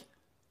 Like,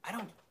 I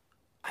don't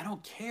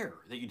care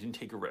that you didn't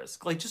take a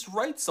risk. Like, just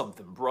write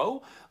something,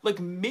 bro. Like,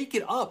 make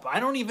it up. I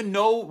don't even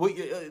know what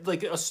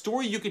like a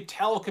story you could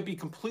tell could be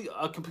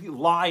a complete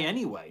lie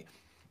anyway.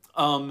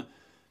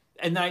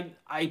 And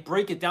I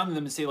break it down to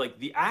them and say, like,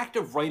 the act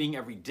of writing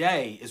every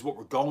day is what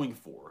we're going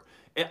for.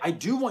 I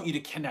do want you to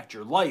connect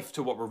your life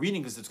to what we're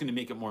reading because it's going to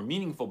make it more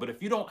meaningful. But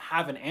if you don't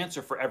have an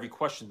answer for every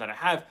question that I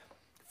have,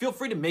 feel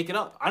free to make it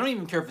up. I don't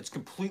even care if it's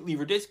completely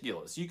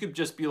ridiculous. You could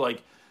just be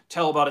like,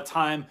 tell about a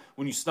time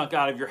when you snuck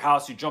out of your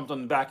house, you jumped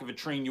on the back of a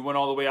train, you went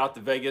all the way out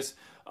to Vegas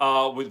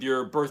with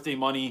your birthday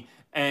money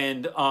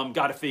and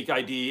got a fake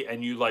ID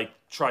and you like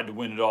tried to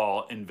win it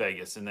all in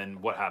Vegas. And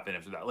then what happened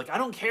after that? Like, I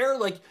don't care.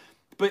 Like,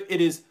 but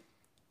it is,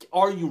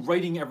 are you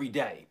writing every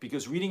day?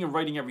 Because reading and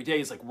writing every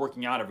day is like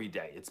working out every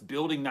day. It's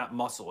building that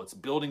muscle. It's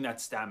building that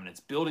stamina. It's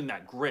building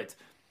that grit.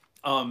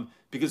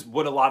 Because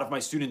what a lot of my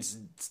students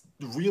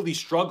really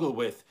struggle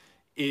with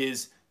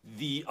is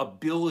the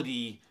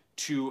ability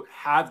to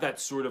have that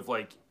sort of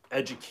like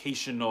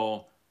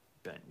educational,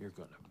 Ben, you're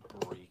going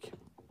to break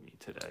me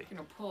today. You're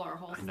going to pull our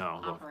whole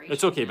operation.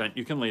 It's okay, Ben.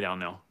 You can lay down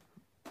now.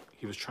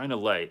 He was trying to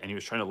lay, and he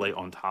was trying to lay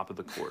on top of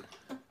the cord.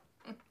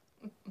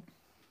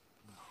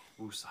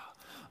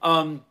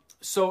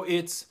 So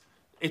it's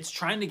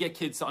trying to get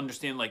kids to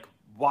understand like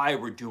why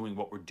we're doing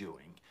what we're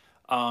doing,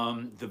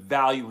 the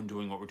value in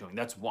doing what we're doing.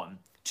 That's one.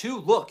 Two,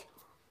 look,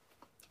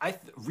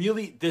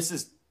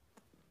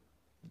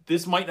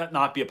 this might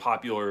not be a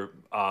popular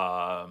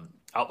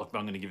outlook, but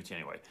I'm going to give it to you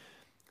anyway.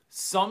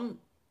 Some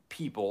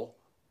people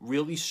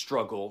really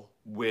struggle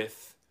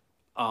with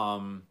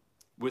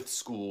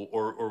school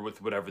or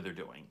with whatever they're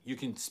doing. You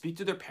can speak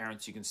to their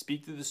parents, you can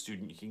speak to the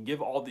student, you can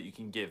give all that you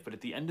can give, but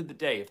at the end of the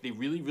day, if they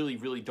really, really,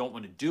 really don't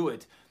want to do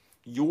it,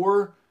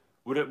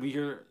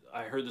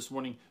 I heard this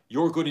morning,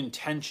 your good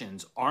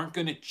intentions aren't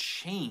going to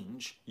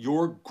change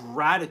your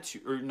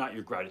gratitude, or not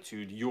your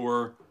gratitude,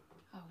 your...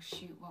 Oh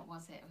shoot, what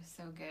was it? It was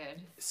so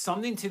good.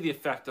 Something to the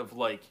effect of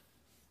like,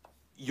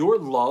 your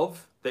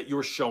love that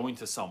you're showing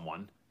to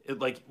someone,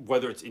 like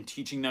whether it's in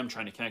teaching them,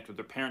 trying to connect with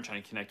their parent,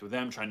 trying to connect with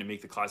them, trying to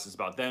make the classes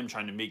about them,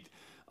 trying to make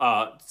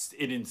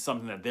it in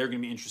something that they're going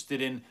to be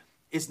interested in,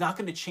 it's not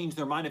going to change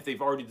their mind if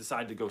they've already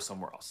decided to go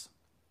somewhere else.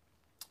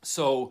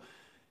 So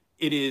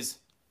it is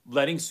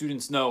letting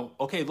students know,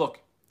 okay, look,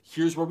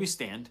 here's where we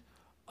stand.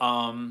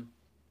 I'm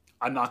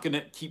not going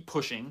to keep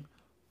pushing,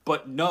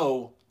 but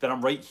know that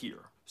I'm right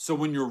here. So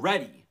when you're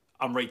ready,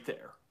 I'm right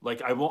there.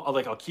 Like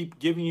I'll keep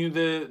giving you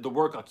the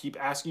work. I'll keep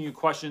asking you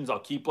questions. I'll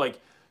keep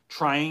like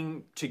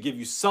trying to give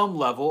you some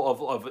level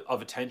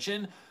of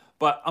attention,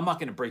 but I'm not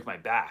going to break my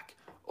back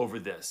over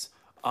this.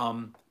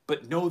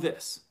 But know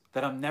this,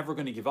 that I'm never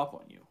going to give up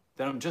on you,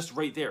 that I'm just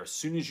right there. As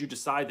soon as you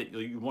decide that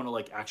you want to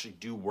like actually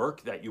do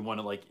work, that you want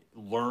to like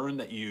learn,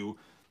 that you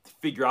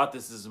figure out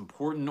this is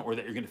important, or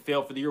that you're going to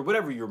fail for the year,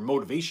 whatever your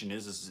motivation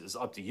is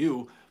up to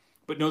you.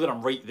 But know that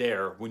I'm right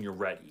there when you're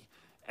ready.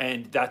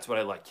 And that's what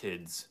I let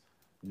kids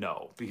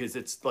know, because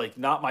it's like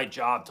not my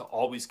job to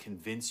always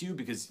convince you,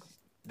 because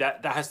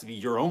that has to be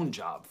your own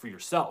job for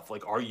yourself.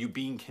 Like, are you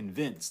being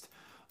convinced?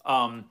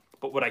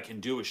 But what I can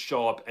do is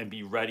show up and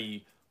be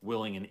ready,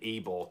 willing, and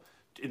able,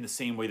 in the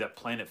same way that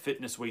Planet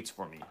Fitness waits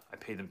for me. I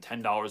pay them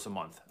 $10 a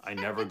month. I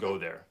never go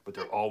there, but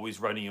they're always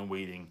ready and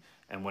waiting.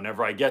 And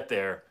whenever I get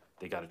there,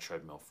 they got a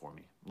treadmill for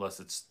me, unless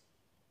it's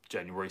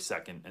January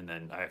 2nd, and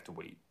then I have to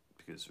wait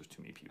because there's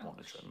too many people on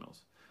the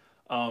treadmills.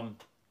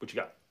 What you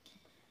got?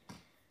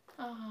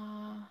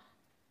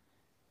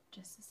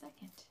 Just a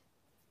second.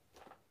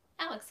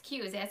 Alex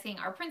Q is asking,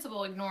 our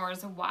principal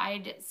ignores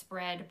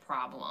widespread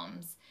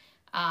problems,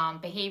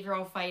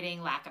 behavioral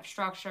fighting, lack of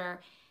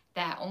structure,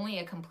 that only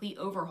a complete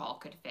overhaul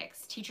could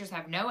fix. Teachers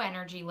have no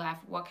energy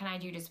left. What can I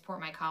do to support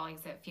my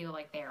colleagues that feel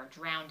like they are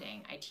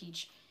drowning? I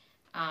teach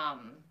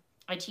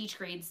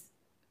grades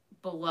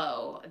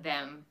below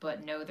them,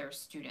 but know their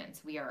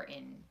students. We are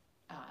in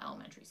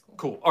elementary school.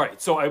 Cool. All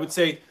right. So I would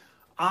say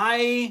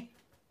I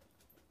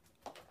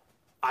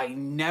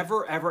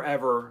never, ever,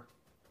 ever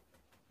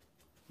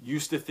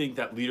used to think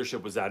that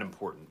leadership was that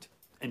important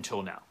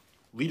until now.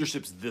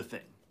 Leadership's the thing.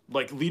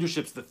 Like,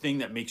 leadership's the thing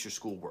that makes your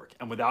school work.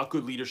 And without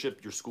good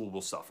leadership, your school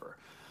will suffer.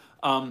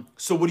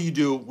 So what do you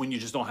do when you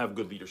just don't have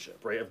good leadership,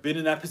 right? I've been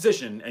in that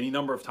position any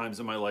number of times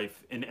in my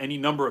life, in any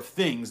number of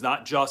things,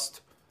 not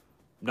just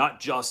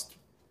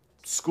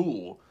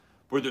school,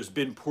 where there's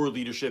been poor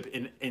leadership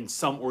in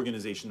some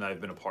organization that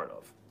I've been a part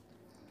of.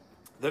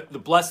 The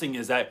blessing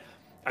is that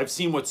I've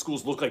seen what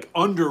schools look like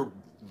under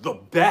the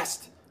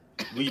best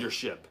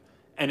leadership.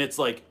 And it's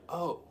like,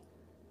 oh,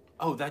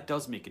 that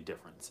does make a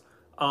difference.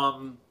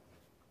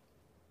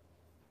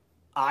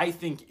 I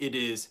think it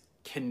is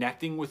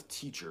connecting with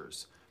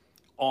teachers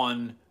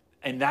on,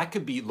 and that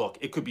could be, look,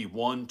 it could be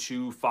 1,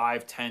 2,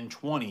 5, 10,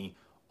 20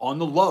 on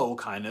the low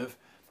kind of,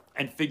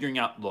 and figuring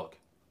out, look,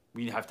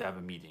 we have to have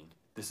a meeting.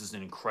 This is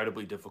an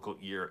incredibly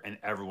difficult year and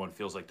everyone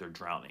feels like they're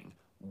drowning.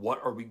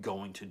 What are we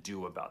going to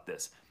do about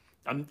this?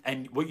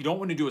 And what you don't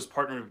want to do is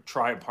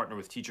try and partner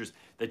with teachers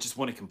that just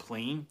want to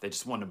complain. They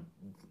just want to,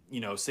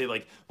 say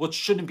like, well, it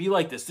shouldn't be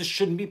like this. This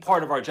shouldn't be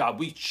part of our job.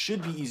 We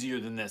should be easier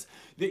than this.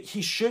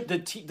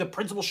 The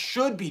principal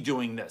should be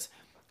doing this.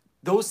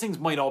 Those things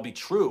might all be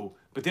true,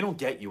 but they don't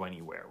get you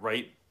anywhere,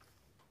 right?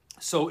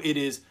 So it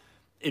is,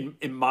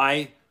 in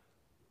my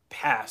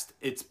past,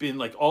 it's been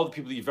like all the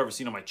people that you've ever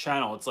seen on my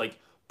channel. It's like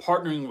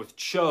partnering with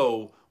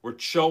Cho, where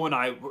Cho and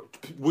I,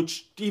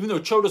 which even though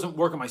Cho doesn't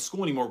work at my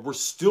school anymore, we're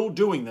still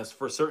doing this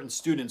for certain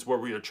students where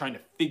we are trying to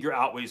figure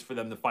out ways for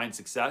them to find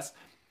success.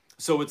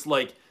 So it's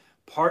like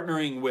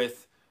partnering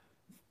with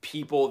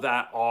people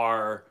that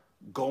are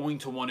going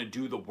to want to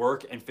do the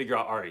work and figure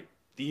out, all right,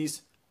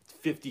 these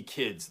 50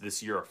 kids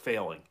this year are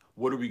failing.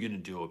 What are we going to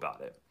do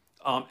about it?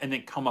 And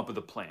then come up with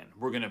a plan.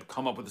 We're going to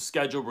come up with a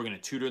schedule. We're going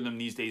to tutor them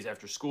these days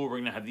after school. We're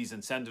going to have these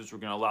incentives. We're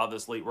going to allow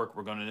this late work.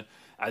 We're going to,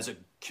 as a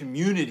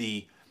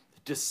community,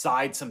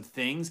 decide some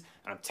things.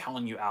 And I'm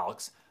telling you,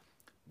 Alex,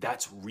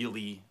 that's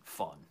really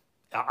fun.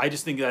 I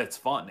just think that it's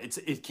fun.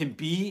 It can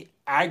be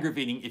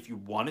aggravating if you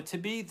want it to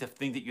be, to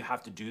think that you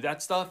have to do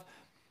that stuff.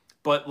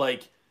 But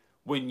like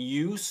when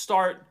you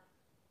start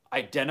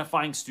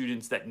identifying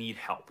students that need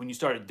help, when you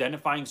start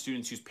identifying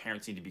students whose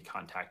parents need to be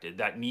contacted,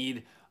 that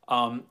need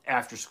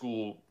after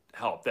school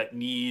help, that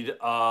need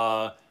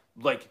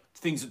like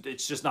things,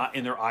 it's just not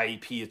in their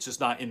IEP, it's just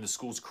not in the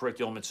school's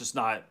curriculum, it's just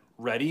not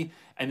ready.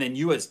 And then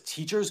you as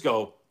teachers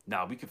go,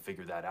 nah, we could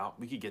figure that out.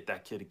 We could get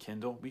that kid a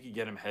Kindle. We could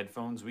get him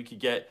headphones. We could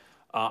get,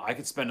 I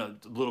could spend a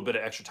little bit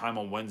of extra time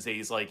on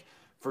Wednesdays, like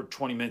for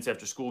 20 minutes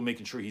after school,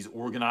 making sure he's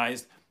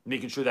organized,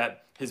 making sure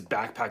that his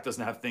backpack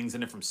doesn't have things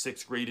in it from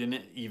 6th grade in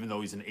it, even though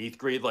he's in 8th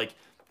grade. Like,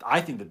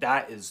 I think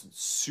that is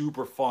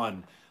super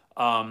fun.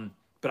 And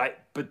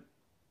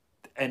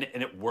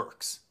it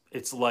works.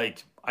 It's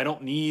like, I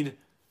don't need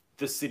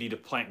the city to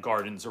plant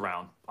gardens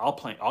around.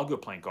 I'll go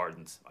plant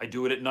gardens. I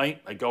do it at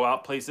night. I go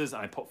out places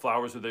and I put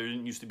flowers where there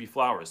didn't used to be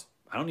flowers.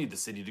 I don't need the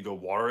city to go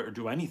water it or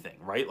do anything,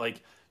 right?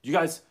 Like, you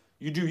guys,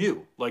 you do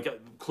you. Like,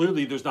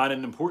 clearly there's not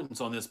an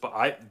importance on this,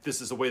 but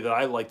this is a way that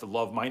I like to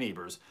love my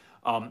neighbors,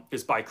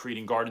 is by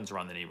creating gardens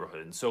around the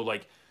neighborhood. And so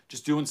like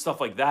just doing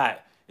stuff like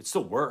that, it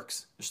still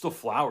works. There's still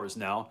flowers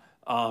now.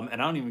 And I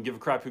don't even give a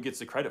crap who gets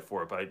the credit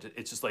for it, but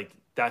it's just like,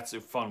 that's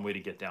a fun way to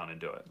get down and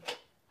do it.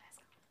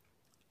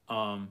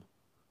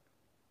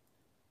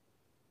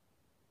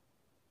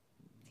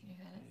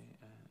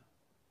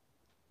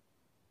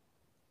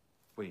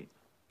 Wait.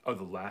 Oh,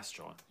 the last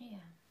John. Yeah.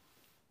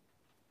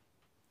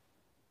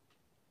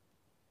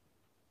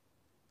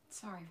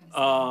 Sorry for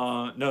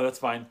the no, that's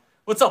fine.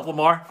 What's up,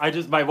 Lamar?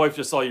 My wife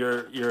just saw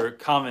your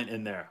comment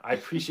in there. I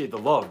appreciate the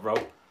love, bro.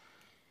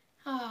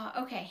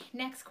 Okay,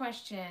 next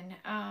question.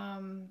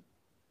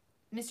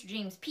 Mr.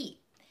 James Pete.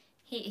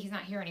 He's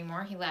not here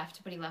anymore. He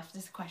left, but he left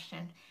this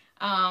question.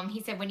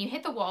 He said, when you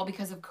hit the wall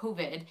because of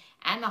COVID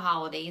and the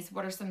holidays,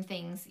 what are some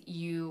things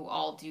you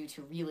all do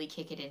to really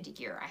kick it into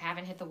gear? I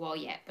haven't hit the wall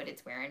yet, but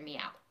it's wearing me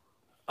out.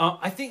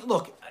 I think,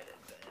 look,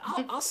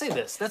 I'll say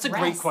this. That's a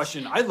great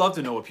question. I'd love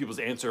to know what people's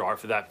answers are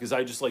for that, because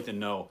I just like to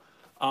know.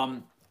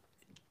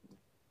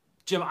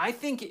 Jim, I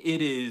think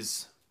it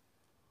is,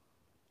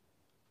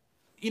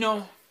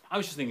 I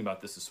was just thinking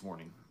about this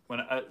morning.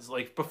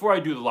 Before I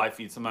do the live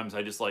feed, sometimes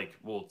I just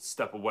will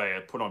step away. I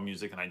put on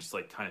music and I just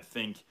kind of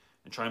think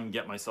and try and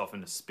get myself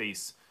into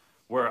space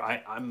where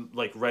I'm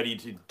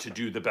ready to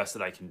do the best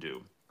that I can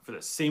do for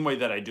the same way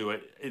that I do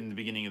it in the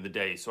beginning of the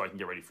day so I can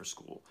get ready for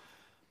school.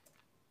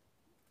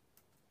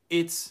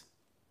 It's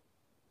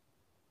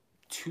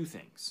two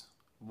things.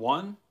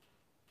 One,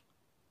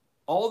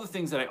 all the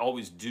things that I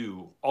always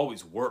do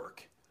always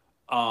work.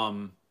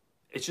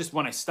 It's just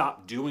when I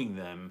stop doing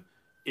them,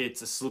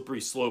 it's a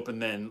slippery slope.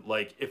 And then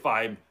if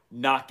I'm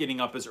not getting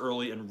up as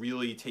early and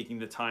really taking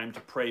the time to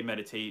pray,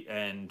 meditate,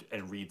 and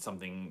read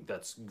something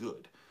that's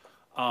good.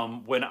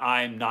 When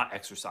I'm not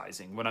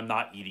exercising, when I'm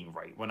not eating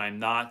right, when I'm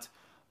not,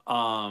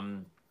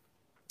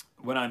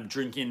 when I'm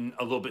drinking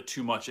a little bit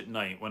too much at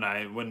night,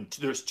 when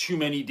there's too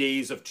many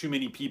days of too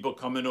many people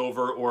coming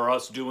over or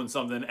us doing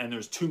something and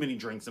there's too many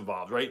drinks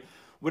involved, right?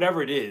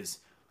 Whatever it is,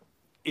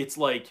 it's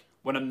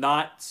when I'm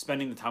not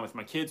spending the time with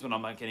my kids, when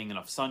I'm not getting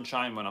enough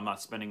sunshine, when I'm not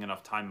spending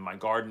enough time in my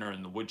garden or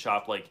in the wood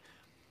shop,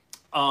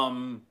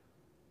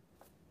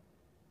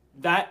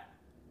 that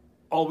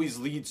always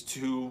leads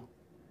to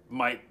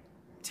my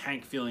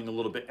tank feeling a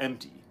little bit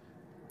empty.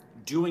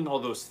 Doing all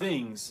those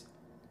things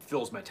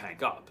fills my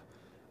tank up.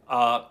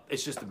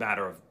 It's just a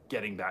matter of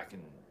getting back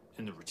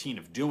in the routine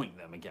of doing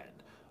them again,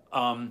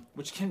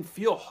 which can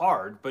feel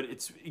hard, but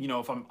it's,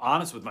 if I'm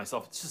honest with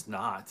myself, it's just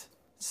not.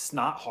 It's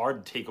not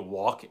hard to take a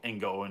walk and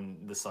go in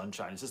the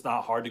sunshine. It's just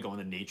not hard to go in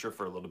the nature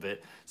for a little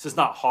bit. It's just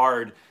not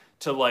hard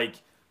to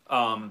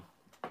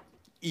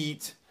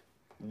eat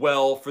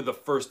well for the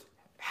first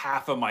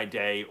half of my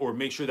day, or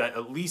make sure that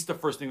at least the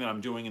first thing that I'm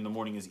doing in the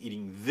morning is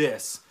eating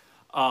this,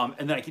 and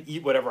then I can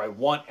eat whatever I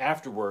want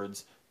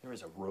afterwards. There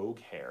is a rogue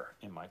hair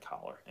in my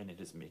collar, and it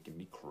is making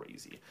me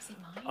crazy. Is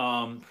it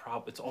mine?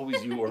 It's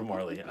always you or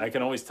Marley. I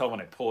can always tell when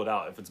I pull it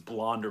out. If it's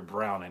blonde or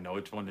brown, I know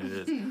which one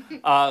it is.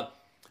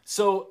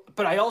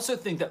 But I also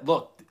think that,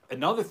 look,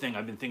 another thing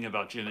I've been thinking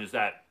about, Jim, is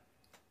that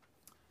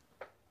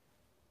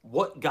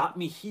what got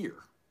me here,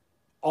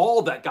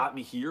 all that got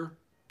me here,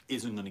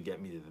 isn't going to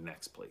get me to the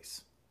next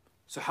place.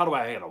 So how do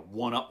I gotta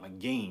one-up my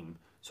game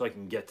so I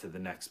can get to the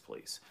next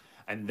place?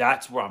 And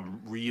that's what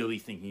I'm really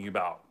thinking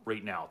about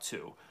right now,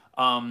 too.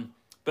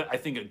 But I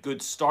think a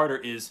good starter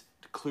is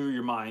to clear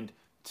your mind,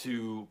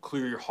 to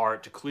clear your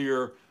heart, to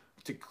clear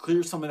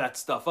some of that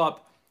stuff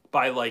up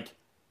by like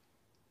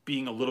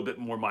being a little bit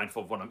more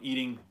mindful of what I'm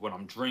eating, what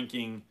I'm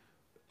drinking.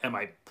 Am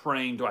I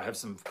praying? Do I have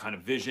some kind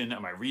of vision?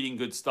 Am I reading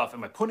good stuff?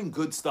 Am I putting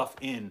good stuff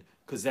in?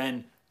 Because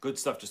then good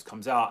stuff just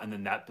comes out, and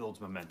then that builds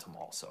momentum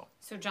also.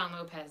 So John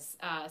Lopez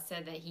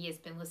said that he has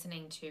been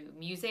listening to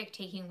music,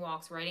 taking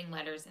walks, writing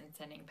letters, and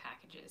sending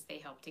packages. They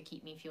help to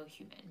keep me feel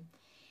human.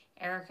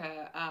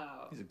 Erica,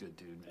 he's a good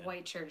dude, man.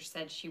 Whitechurch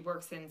said she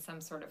works in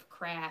some sort of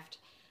craft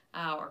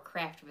or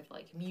craft with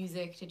like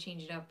music to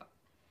change it up,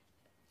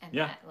 and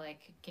that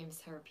like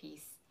gives her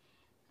peace.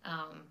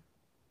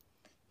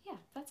 Yeah,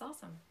 that's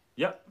awesome.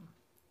 Yep.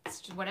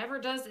 It's just, whatever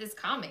does is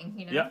calming,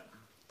 you know. Yep.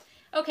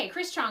 Okay,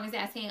 Chris Chong is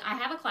asking, I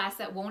have a class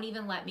that won't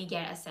even let me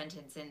get a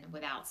sentence in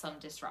without some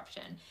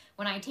disruption.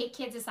 When I take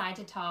kids aside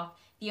to talk,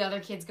 the other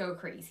kids go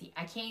crazy.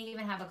 I can't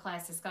even have a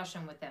class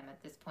discussion with them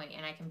at this point,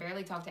 and I can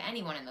barely talk to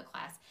anyone in the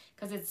class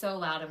because it's so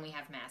loud and we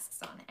have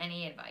masks on.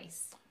 Any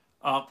advice?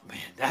 Man,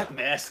 that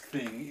mask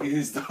thing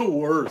is the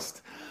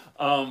worst.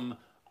 I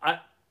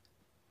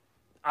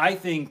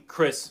think,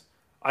 Chris,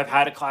 I've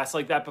had a class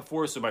like that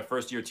before. So my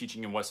first year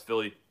teaching in West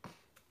Philly,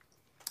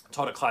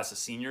 taught a class of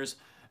seniors,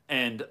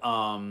 and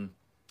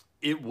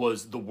it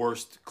was the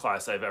worst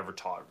class I've ever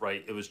taught,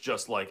 right? It was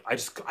just like, I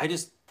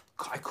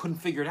couldn't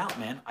figure it out,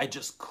 man. I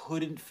just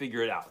couldn't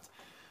figure it out.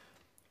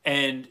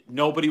 And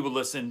nobody would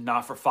listen,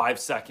 not for 5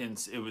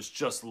 seconds. It was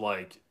just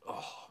like,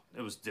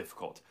 it was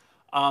difficult.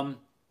 I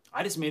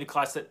just made a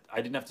class that I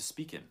didn't have to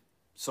speak in.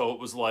 So it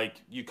was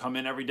like, you come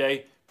in every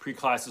day,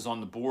 pre-class is on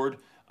the board.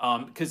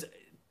 Because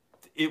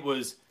it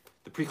was,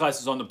 the pre-class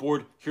is on the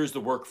board, here's the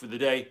work for the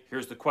day,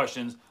 here's the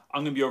questions.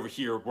 I'm going to be over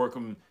here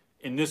working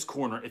in this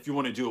corner. If you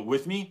want to do it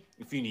with me,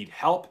 if you need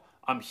help,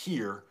 I'm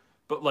here.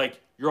 But like,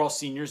 you're all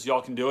seniors,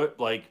 y'all can do it.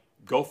 Like,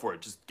 go for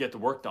it. Just get the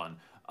work done.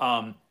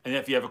 And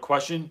if you have a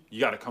question, you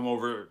got to come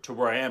over to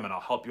where I am and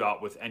I'll help you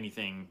out with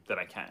anything that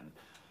I can.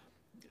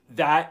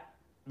 That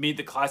made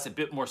the class a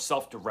bit more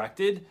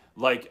self-directed.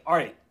 Like, all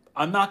right,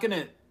 I'm not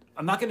going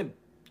to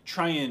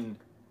try and,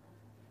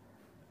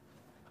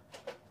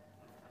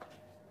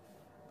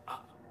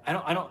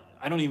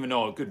 I don't even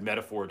know a good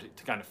metaphor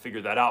to kind of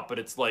figure that out, but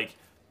it's like,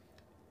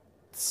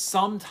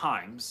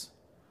 sometimes,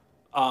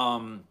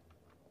 I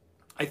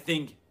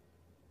think,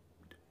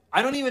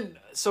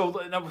 so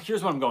now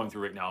here's what I'm going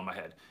through right now in my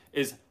head,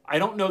 is I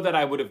don't know that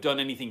I would have done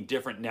anything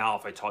different now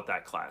if I taught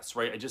that class,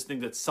 right? I just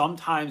think that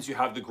sometimes you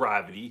have the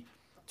gravity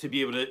to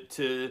be able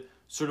to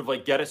sort of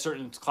like get a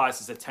certain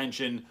class's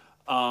attention,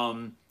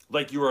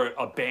 like you're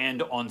a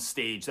band on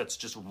stage that's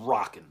just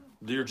rocking.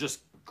 You're just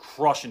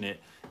crushing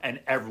it and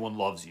everyone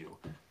loves you.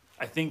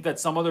 I think that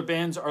some other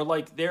bands are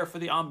like there for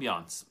the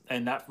ambiance,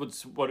 and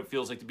that's what it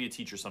feels like to be a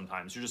teacher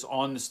sometimes. You're just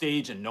on the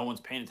stage and no one's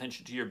paying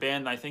attention to your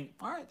band, and I think,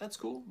 all right, that's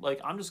cool. Like,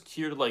 I'm just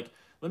here to like,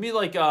 let me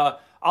like,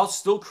 I'll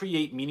still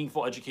create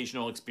meaningful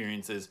educational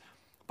experiences,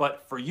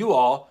 but for you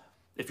all,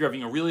 if you're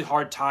having a really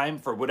hard time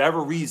for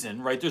whatever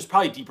reason, right, there's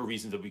probably deeper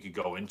reasons that we could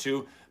go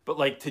into, but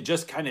like to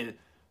just kind of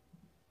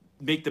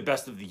make the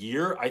best of the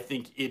year, I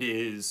think it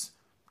is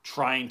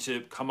trying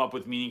to come up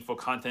with meaningful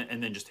content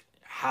and then just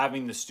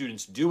having the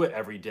students do it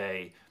every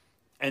day.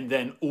 And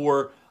then,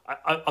 or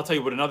I'll tell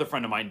you what another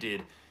friend of mine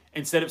did.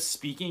 Instead of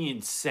speaking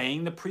and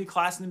saying the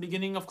pre-class in the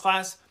beginning of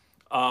class,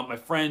 my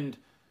friend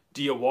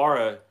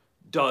Diawara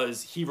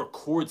he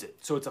records it.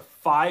 So it's a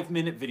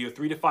 5-minute video,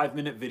 3 to 5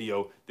 minute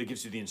video that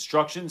gives you the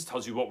instructions,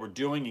 tells you what we're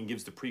doing, and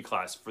gives the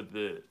pre-class for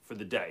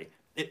the day.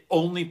 It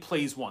only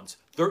plays once.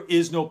 There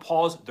is no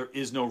pause. There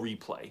is no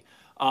replay.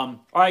 All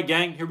right,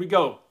 gang, here we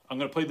go. I'm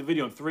going to play the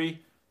video in 3,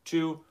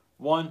 2,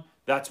 1.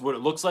 That's what it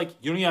looks like.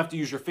 You don't even have to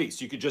use your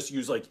face. You could just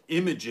use like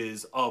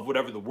images of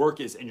whatever the work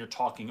is and you're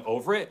talking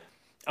over it.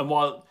 And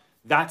while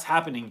that's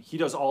happening, he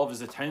does all of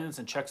his attendance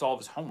and checks all of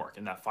his homework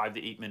in that 5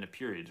 to 8 minute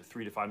period,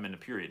 3 to 5 minute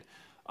period.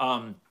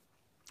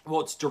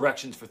 Well, it's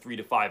directions for 3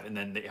 to 5, and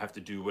then they have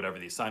to do whatever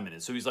the assignment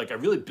is. So he's like, I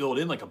really build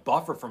in like a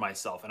buffer for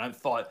myself. And I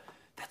thought,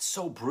 that's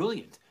so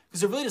brilliant.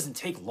 Because it really doesn't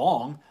take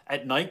long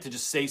at night to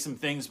just say some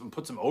things and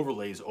put some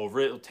overlays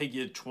over it. It'll take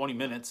you 20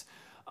 minutes.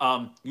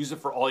 Use it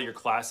for all your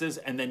classes,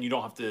 and then you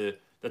don't have to,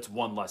 that's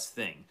one less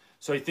thing.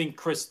 So I think,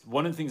 Chris,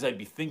 one of the things I'd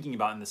be thinking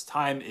about in this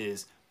time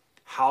is,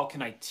 how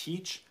can I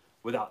teach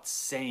without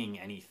saying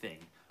anything?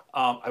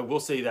 I will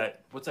say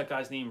that, what's that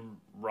guy's name?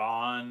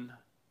 Ron?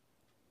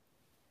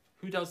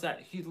 Who does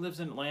that? He lives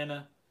in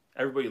Atlanta.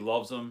 Everybody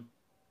loves him.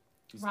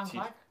 Ron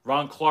Clark?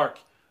 Ron Clark.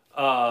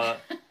 A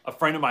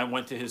friend of mine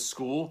went to his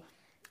school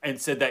and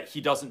said that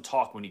he doesn't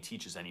talk when he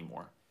teaches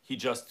anymore. He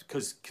just,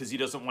 because he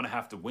doesn't want to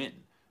have to win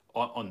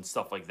on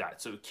stuff like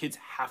that. So kids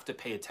have to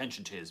pay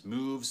attention to his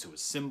moves, to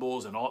his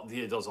symbols, and all.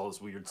 He does all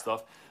this weird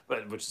stuff,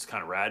 which is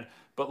kind of rad.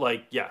 But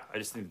like, yeah, I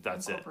just think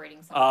that's it.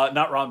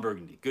 Not Ron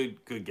Burgundy.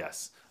 Good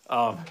guess.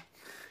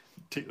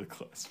 Take the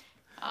class.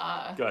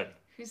 Go ahead.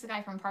 Who's the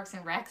guy from Parks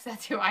and Recs?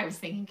 That's who I was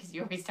thinking, because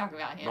you always talk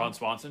about him. Ron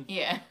Swanson?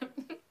 Yeah.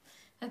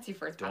 That's your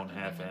first. Don't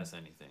half-ass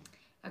anything.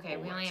 Okay,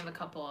 we only have a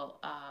couple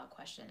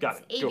questions. Got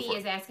it. Go AB for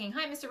is it. asking,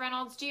 "Hi, Mr.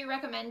 Reynolds. How do you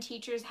recommend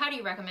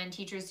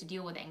teachers to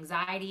deal with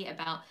anxiety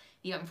about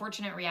the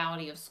unfortunate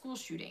reality of school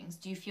shootings?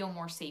 Do you feel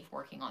more safe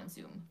working on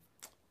Zoom?"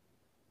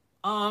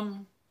 I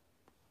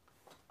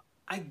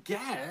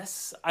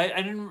guess I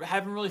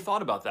haven't really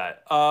thought about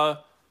that.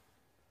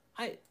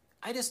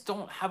 I just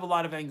don't have a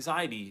lot of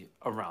anxiety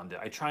around it.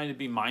 I try to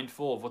be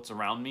mindful of what's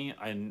around me,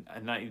 and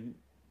I,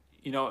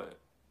 you know,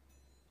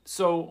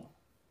 so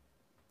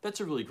that's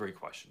a really great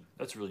question.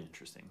 That's really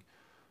interesting.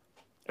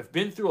 I've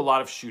been through a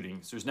lot of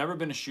shootings. There's never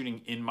been a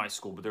shooting in my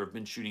school, but there have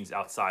been shootings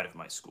outside of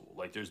my school.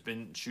 Like there's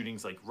been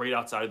shootings like right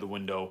outside of the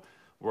window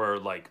where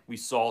like we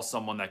saw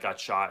someone that got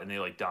shot and they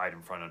like died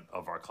in front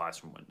of our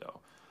classroom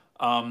window.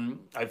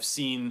 I've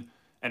seen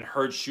and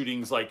heard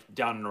shootings like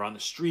down and around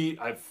the street.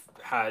 I've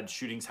had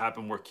shootings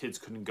happen where kids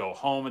couldn't go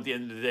home at the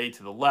end of the day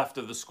to the left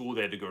of the school.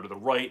 They had to go to the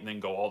right and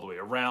then go all the way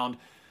around.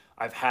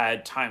 I've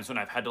had times when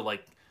I've had to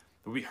like,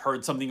 we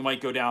heard something might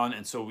go down,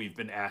 and so we've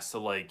been asked to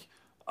like,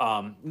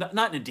 not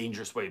in a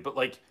dangerous way, but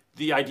like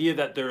the idea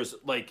that there's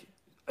like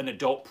an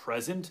adult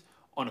present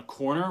on a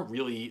corner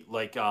really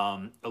like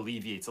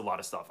alleviates a lot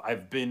of stuff.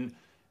 I've been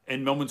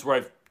in moments where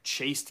I've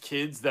chased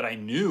kids that I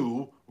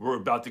knew were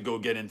about to go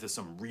get into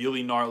some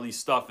really gnarly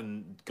stuff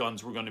and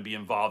guns were going to be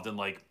involved, and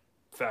like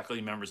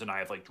faculty members and I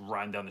have like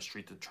run down the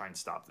street to try and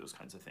stop those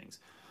kinds of things.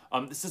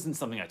 This isn't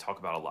something I talk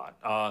about a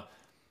lot.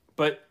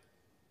 But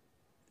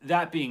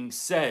that being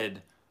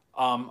said,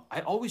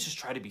 I always just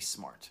try to be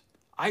smart.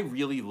 I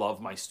really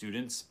love my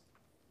students,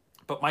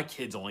 but my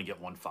kids only get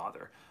one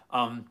father.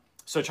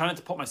 So I try not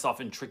to put myself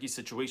in tricky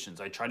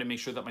situations. I try to make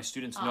sure that my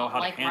students know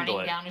how to handle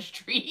running it. down a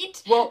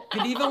street. Well,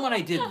 but even when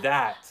I did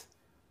that,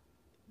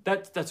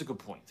 that's a good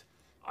point.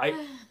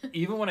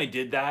 Even when I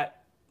did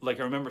that, like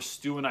I remember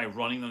Stu and I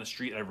running down the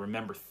street, and I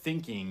remember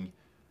thinking,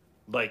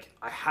 like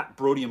I had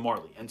Brody and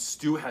Marley, and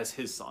Stu has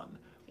his son.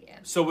 Yeah.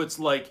 So it's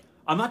like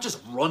I'm not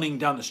just running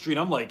down the street.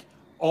 I'm like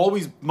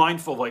always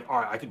mindful of like, all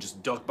right, I could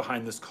just duck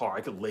behind this car.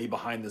 I could lay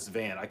behind this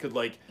van. I could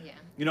like,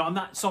 you know, I'm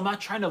not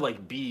trying to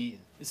like be,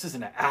 this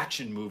isn't an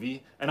action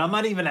movie, and I'm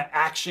not even an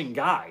action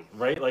guy,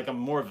 right? Like I'm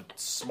more of a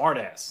smart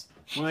ass.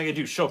 What am I gonna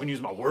do? Show up and use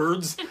my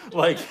words?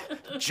 Like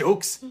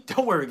jokes?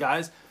 Don't worry,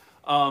 guys.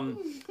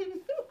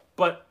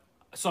 But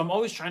so I'm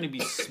always trying to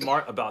be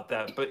smart about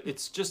that, but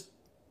it's just,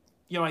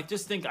 you know, I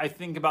think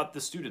about the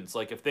students.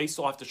 Like if they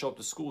still have to show up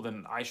to school,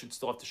 then I should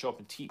still have to show up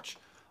and teach.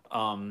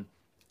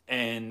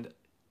 And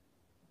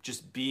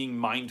just being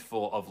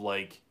mindful of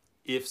like,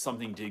 if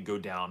something did go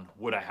down,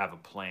 would I have a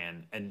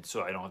plan? And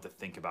so I don't have to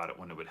think about it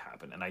when it would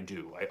happen. And I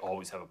do. I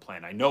always have a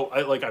plan. I know,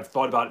 I've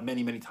thought about it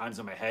many, many times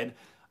in my head.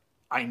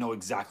 I know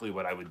exactly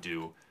what I would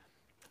do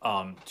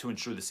to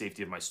ensure the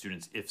safety of my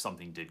students if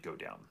something did go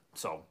down.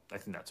 So I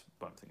think that's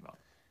what I'm thinking about.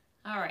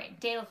 All right.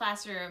 Data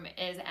Classroom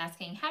is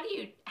asking,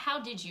 how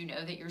did you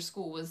know that your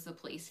school was the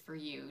place for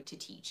you to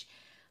teach?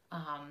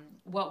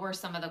 What were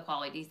some of the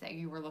qualities that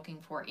you were looking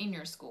for in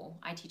your school?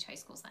 I teach high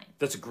school science.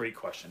 That's a great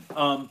question.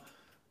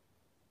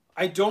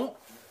 I don't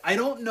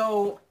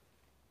know.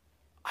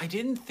 I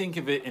didn't think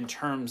of it in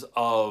terms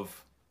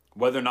of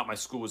whether or not my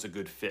school was a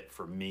good fit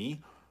for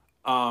me.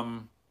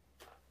 But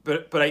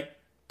I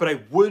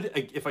would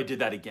if I did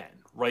that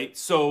again, right?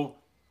 So,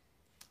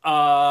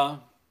 I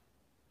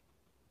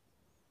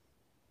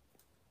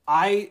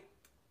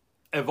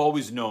have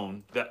always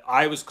known that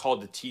I was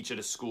called to teach at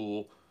a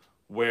school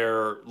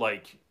where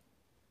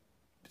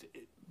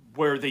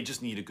they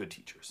just needed good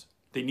teachers.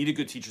 They needed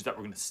good teachers that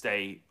were going to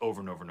stay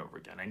over and over and over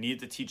again. I needed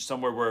to teach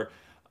somewhere where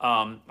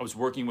I was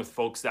working with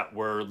folks that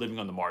were living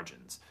on the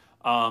margins,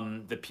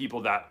 the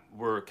people that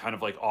were kind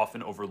of like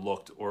often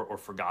overlooked or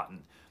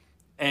forgotten.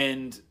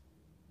 And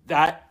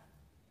that,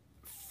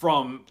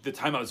 from the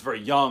time I was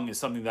very young, is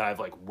something that I've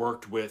like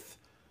worked with.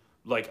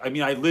 Like, I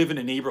mean, I live in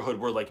a neighborhood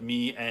where like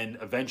me and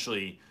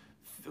eventually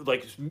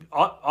like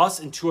us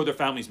and two other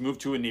families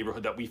moved to a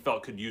neighborhood that we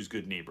felt could use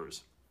good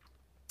neighbors.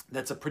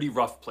 That's a pretty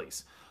rough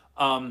place.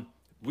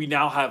 We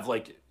now have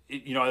like,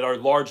 you know, at our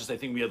largest, I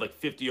think we had like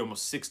 50,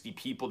 almost 60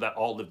 people that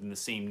all lived in the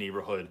same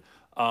neighborhood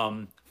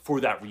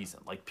for that reason.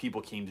 Like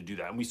people came to do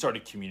that. And we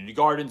started community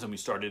gardens, and we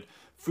started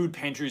food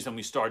pantries, and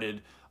we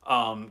started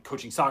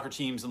coaching soccer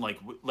teams, and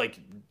like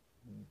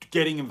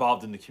getting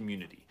involved in the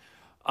community.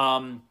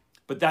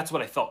 But that's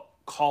what I felt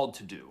called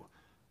to do.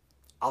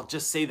 I'll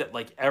just say that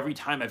like every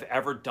time I've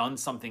ever done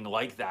something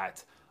like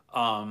that,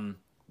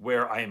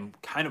 where I am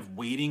kind of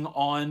waiting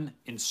on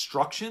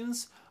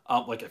instructions,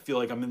 like I feel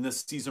like I'm in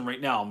this season right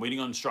now, I'm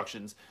waiting on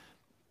instructions,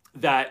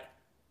 that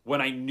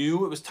when I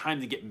knew it was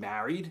time to get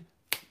married,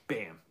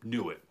 bam,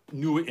 knew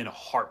it in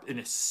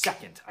a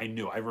second.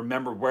 I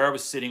remember where I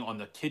was sitting on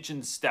the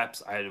kitchen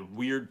steps. I had a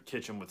weird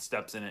kitchen with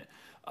steps in it.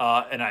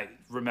 And I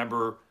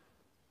remember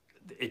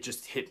it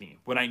just hit me.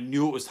 When I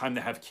knew it was time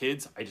to have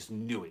kids, I just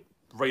knew it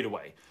right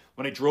away.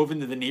 When I drove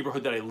into the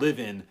neighborhood that I live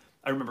in,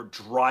 I remember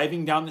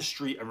driving down the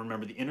street. I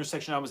remember the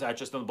intersection I was at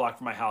just on the block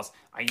from my house.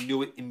 I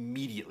knew it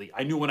immediately.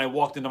 I knew when I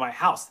walked into my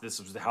house,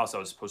 this was the house I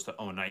was supposed to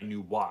own. And I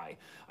knew why.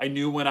 I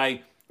knew when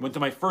I went to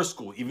my first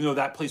school, even though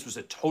that place was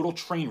a total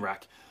train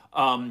wreck,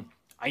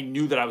 I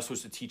knew that I was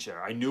supposed to teach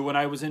there. I knew when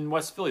I was in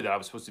West Philly that I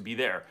was supposed to be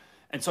there.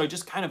 And so I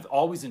just kind of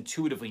always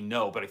intuitively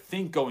know. But I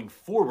think going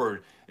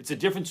forward, it's a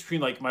difference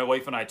between like my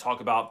wife and I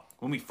talk about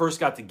when we first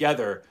got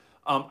together.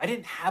 I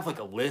didn't have like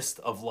a list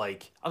of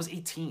like, I was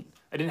 18.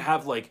 I didn't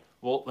have like,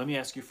 well, let me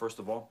ask you first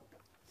of all,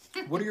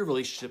 what are your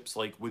relationships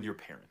like with your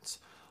parents?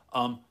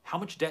 How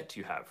much debt do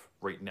you have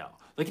right now?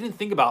 Like, I didn't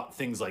think about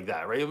things like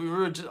that, right?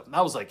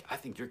 I was like, I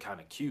think you're kind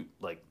of cute.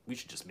 Like, we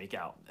should just make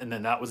out. And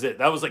then that was it.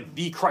 That was like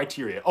the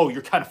criteria. Oh,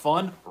 you're kind of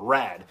fun?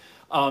 Rad.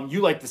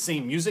 You like the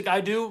same music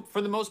I do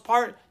for the most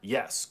part?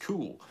 Yes,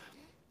 cool.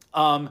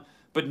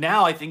 But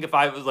now I think if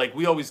I was like,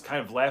 we always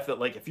kind of laugh that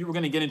like, if you were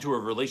going to get into a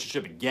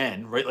relationship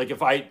again, right? Like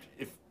if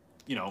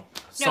you know,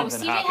 something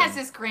CJ happened. has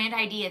this grand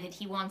idea that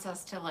he wants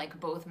us to like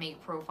both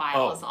make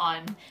profiles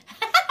on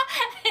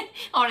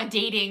on a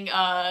dating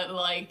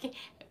like,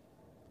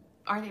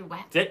 are they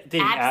web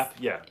Dating app,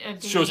 yeah.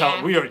 Dating Shows how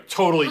app. we are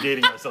totally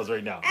dating ourselves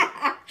right now.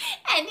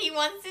 And he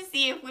wants to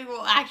see if we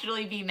will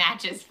actually be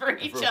matches for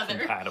each we're other.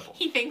 compatible.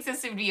 He thinks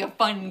this would be a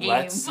fun game.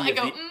 Let's see I if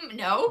go,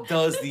 no.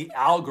 Does the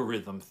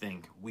algorithm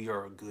think we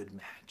are a good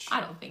match?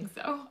 I don't think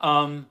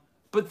so.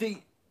 But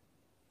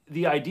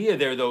the idea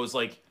there though is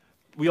like,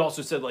 we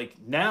also said like,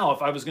 now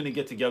if I was going to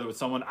get together with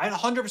someone, I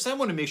 100%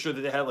 want to make sure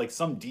that they had like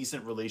some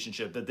decent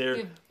relationship, that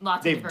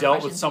they've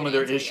dealt with some of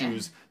their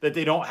issues, that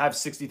they don't have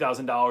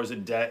 $60,000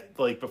 in debt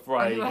like before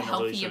I Are you get a in a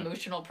healthy relationship.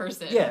 emotional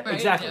person? Yeah, right?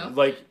 exactly. No.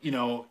 Like, you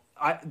know,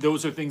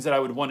 those are things that I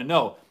would want to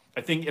know.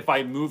 I think if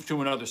I moved to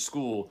another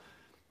school,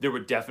 there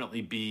would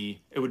definitely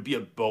be, it would be a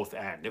both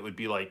and. It would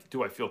be like,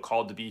 do I feel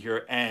called to be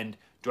here? And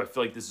do I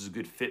feel like this is a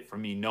good fit for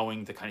me,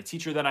 knowing the kind of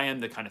teacher that I am,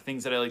 the kind of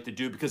things that I like to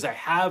do? Because I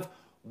have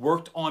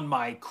worked on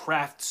my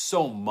craft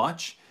so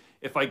much.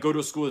 If I go to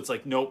a school that's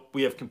like, nope,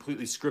 we have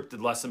completely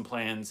scripted lesson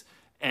plans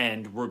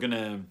and we're going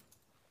to,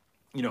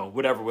 you know,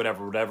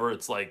 whatever.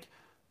 It's like,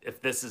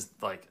 if this is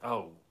like,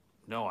 oh,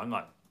 no, I'm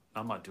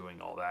not doing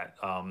all that,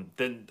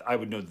 then I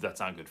would know that that's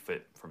not a good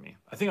fit for me.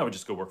 I think I would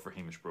just go work for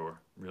Hamish Brewer,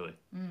 really.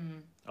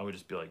 I would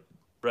just be like,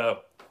 bro,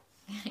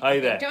 hi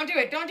there. Don't do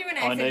it. Don't do an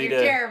accent. need You're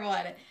a- terrible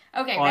at it.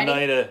 Okay, I ready?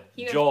 need a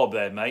You have job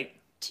there, mate.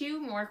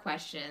 2 more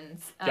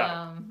questions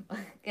Got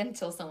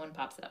until someone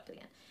pops it up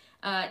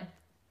again.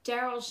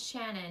 Daryl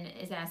Shannon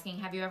is asking,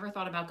 have you ever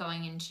thought about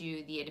going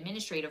into the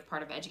administrative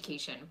part of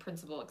education,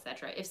 principal,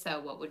 etc.? If so,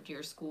 what would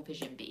your school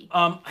vision be?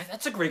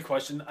 That's a great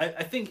question.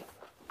 I think,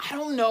 I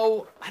don't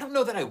know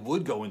that I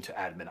would go into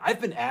admin. I've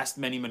been asked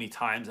many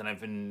times, and I've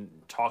been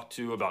talked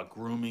to about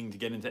grooming to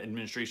get into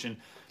administration.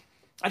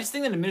 I just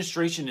think that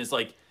administration is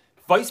like,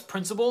 vice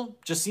principal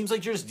just seems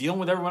like you're just dealing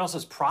with everyone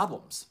else's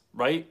problems,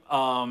 right?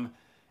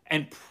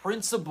 And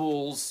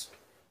principals,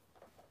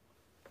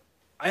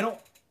 I don't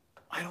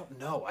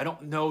know. I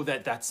don't know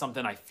that that's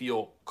something I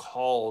feel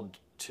called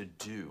to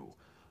do.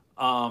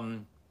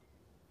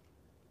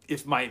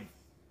 If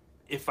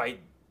I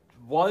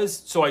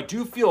was, so I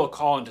do feel a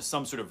call into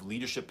some sort of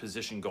leadership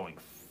position going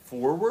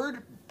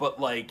forward, but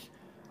like,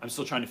 I'm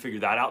still trying to figure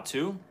that out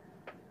too.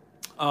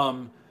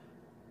 I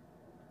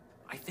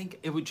think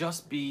it would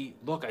just be,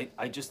 look,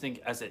 I just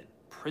think as a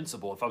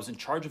principal, if I was in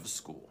charge of a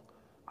school,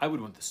 I would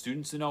want the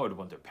students to know, I would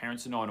want their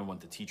parents to know, and I would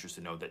want the teachers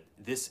to know that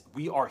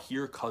we are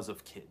here because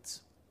of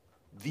kids.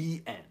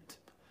 The end.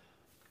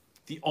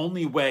 The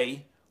only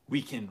way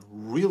we can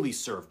really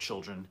serve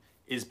children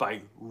is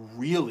by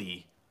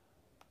really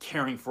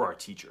caring for our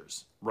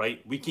teachers,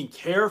 right? We can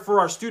care for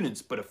our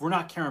students, but if we're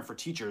not caring for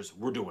teachers,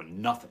 we're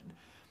doing nothing.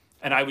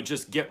 And I would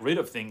just get rid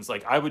of things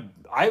like I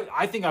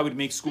think I would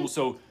make school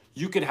so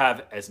you could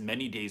have as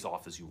many days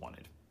off as you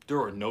wanted. There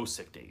are no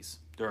sick days.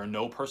 There are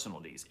no personal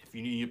days. If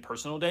you need a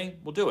personal day,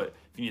 we'll do it.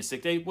 If you need a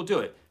sick day, we'll do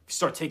it. If you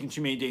start taking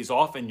too many days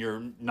off and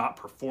you're not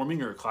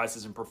performing or your class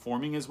isn't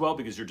performing as well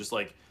because you're just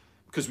like,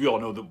 because we all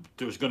know that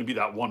there's going to be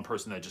that one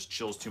person that just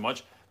chills too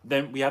much,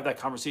 then we have that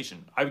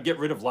conversation. I would get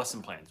rid of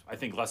lesson plans. I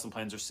think lesson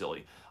plans are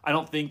silly. I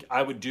don't think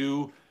I would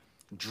do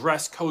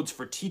dress codes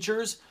for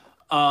teachers,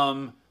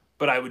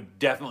 but I would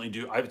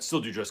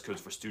still do dress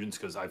codes for students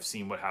because I've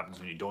seen what happens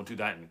when you don't do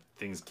that and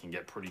things can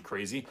get pretty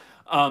crazy.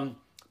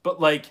 But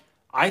like,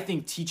 I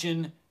think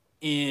teaching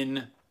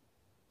in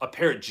a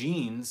pair of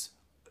jeans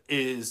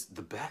is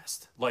the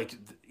best. Like,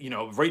 you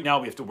know, right now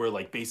we have to wear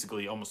like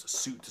basically almost a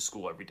suit to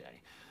school every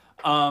day.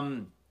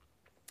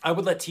 I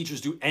would let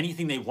teachers do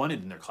anything they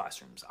wanted in their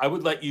classrooms. I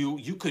would let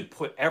you could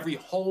put every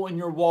hole in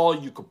your wall,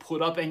 you could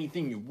put up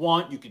anything you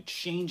want, you could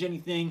change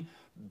anything,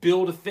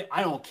 build a thing.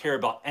 I don't care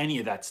about any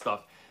of that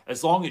stuff.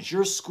 As long as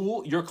your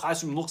school, your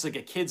classroom looks like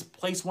a kid's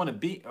place want to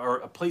be, or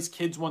a place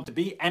kids want to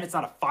be, and it's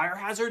not a fire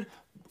hazard,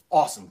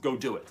 awesome, go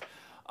do it.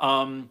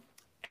 And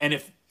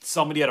if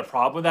somebody had a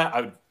problem with that,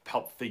 I would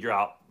help figure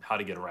out how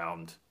to get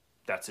around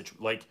that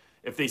situation. Like,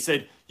 if they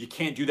said, you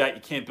can't do that,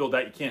 you can't build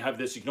that, you can't have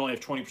this, you can only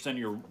have 20%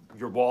 of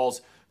your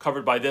walls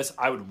covered by this,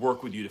 I would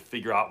work with you to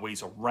figure out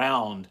ways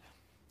around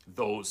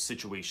those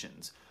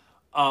situations.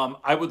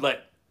 I would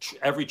let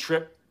every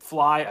trip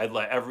fly. I'd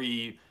let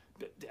every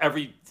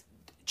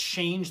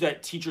change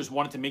that teachers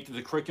wanted to make to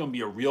the curriculum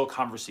be a real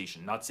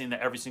conversation. Not saying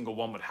that every single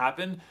one would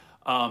happen,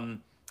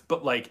 but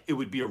but like it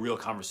would be a real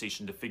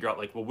conversation to figure out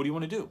like, well, what do you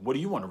want to do? What do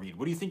you want to read?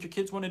 What do you think your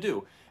kids want to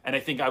do? And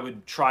I think I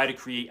would try to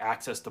create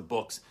access to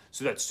books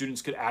so that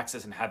students could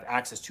access and have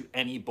access to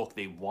any book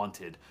they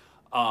wanted,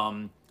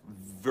 audio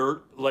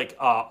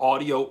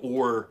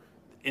or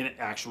in an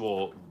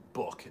actual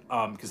book,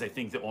 because I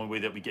think the only way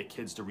that we get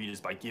kids to read is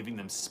by giving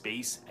them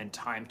space and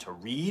time to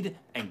read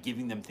and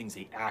giving them things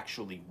they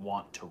actually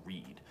want to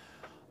read.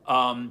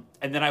 And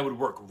then I would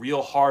work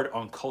real hard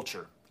on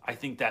culture. I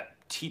think that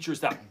teachers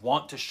that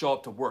want to show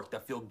up to work,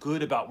 that feel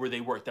good about where they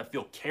work, that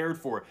feel cared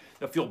for,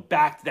 that feel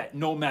backed, that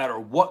no matter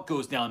what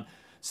goes down,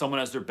 someone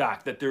has their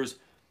back, that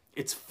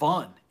it's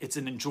fun, it's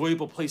an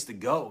enjoyable place to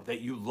go,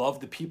 that you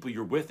love the people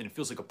you're with and it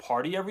feels like a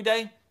party every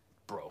day.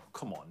 Bro,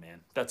 come on, man.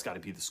 That's got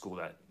to be the school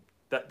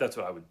that's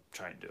what I would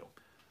try and do.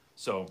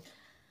 So,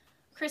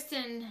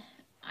 Kristen,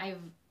 I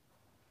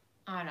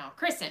don't know.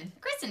 Kristen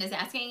is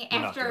asking,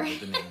 after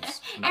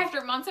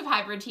months of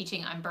hybrid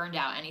teaching, I'm burned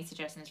out. Any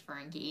suggestions for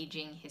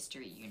engaging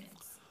history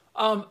units?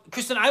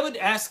 Kristen, I would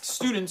ask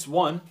students,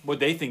 one, what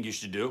they think you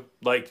should do.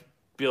 Like,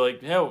 be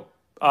like,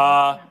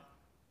 kind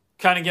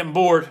of getting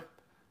bored.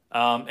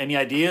 Any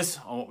ideas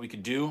on what we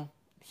could do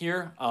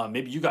here?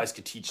 Maybe you guys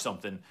could teach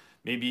something.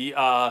 Maybe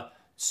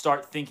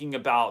start thinking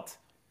about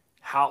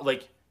how,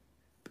 like,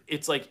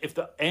 it's like if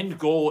the end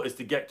goal is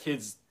to get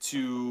kids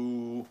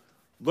to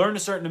learn a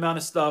certain amount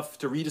of stuff,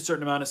 to read a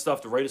certain amount of stuff,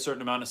 to write a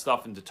certain amount of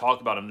stuff, and to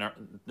talk about a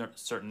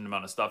certain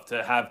amount of stuff,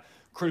 to have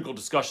critical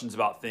discussions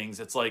about things.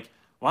 It's like,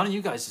 why don't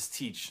you guys just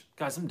teach?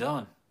 Guys, I'm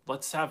done.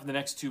 Let's have the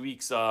next 2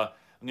 weeks. I'm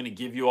going to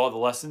give you all the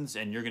lessons,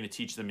 and you're going to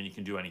teach them, and you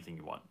can do anything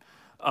you want.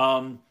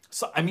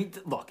 So, I mean,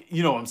 look,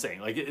 you know what I'm saying.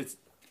 Like, it's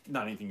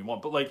not anything you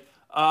want, but like,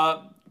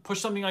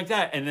 push something like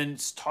that, and then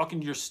talking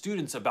to your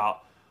students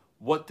about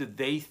what do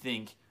they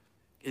think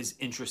is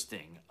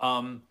interesting.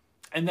 And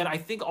then I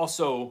think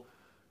also,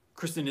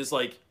 Kristen, is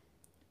like,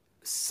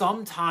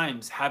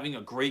 sometimes having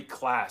a great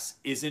class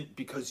isn't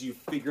because you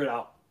figured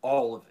out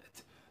all of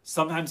it.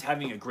 Sometimes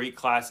having a great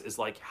class is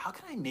like, how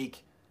can I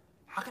make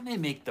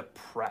the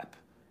prep,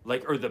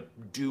 like, or the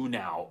do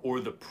now, or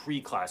the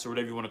pre-class, or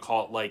whatever you want to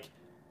call it, like,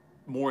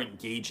 more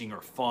engaging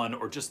or fun,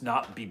 or just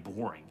not be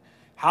boring?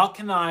 How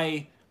can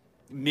I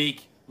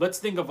let's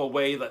think of a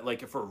way that,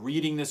 like, if we're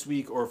reading this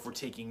week or if we're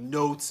taking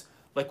notes,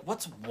 like,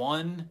 what's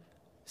one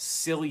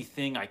silly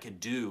thing I could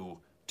do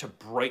to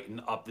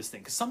brighten up this thing?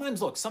 Because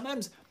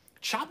sometimes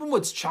chopping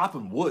wood's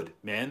chopping wood,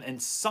 man.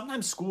 And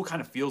sometimes school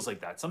kind of feels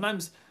like that.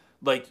 Sometimes,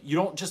 like, you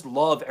don't just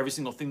love every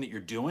single thing that you're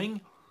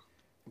doing,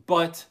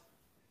 but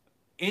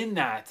in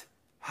that,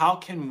 how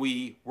can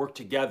we work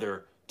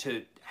together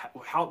to,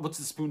 what's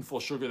the spoonful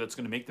of sugar that's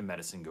going to make the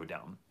medicine go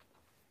down?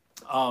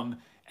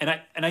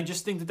 And I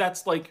just think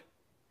that's like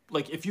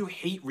if you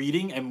hate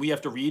reading and we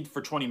have to read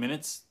for 20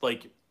 minutes,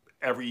 like,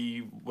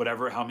 every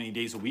whatever, how many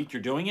days a week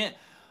you're doing it,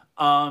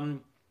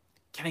 can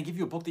I give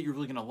you a book that you're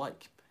really going to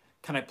like?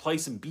 Can I play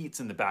some beats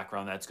in the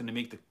background that's going to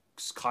make the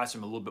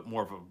classroom a little bit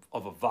more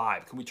of a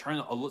vibe? Can we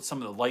turn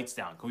some of the lights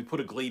down? Can we put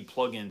a Glade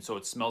plug in so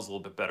it smells a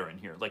little bit better in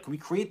here? Like, can we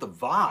create the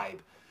vibe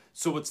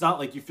so it's not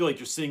like you feel like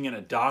you're sitting in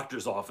a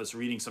doctor's office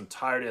reading some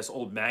tired-ass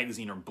old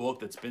magazine or book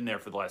that's been there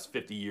for the last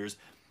 50 years.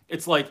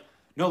 It's like,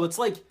 no, let's,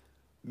 like,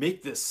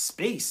 make this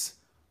space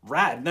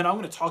rad. And then I'm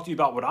going to talk to you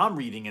about what I'm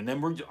reading, and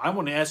then I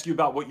want to ask you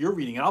about what you're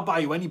reading, and I'll buy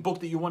you any book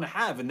that you want to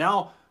have. And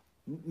now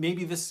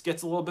maybe this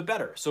gets a little bit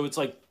better. So it's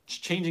like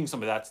changing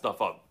some of that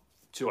stuff up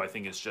too, I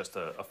think, is just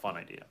a fun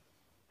idea.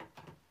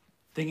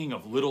 Thinking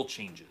of little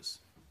changes,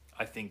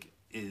 I think,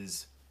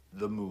 is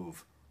the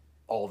move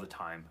all the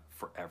time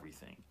for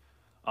everything.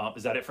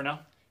 Is that it for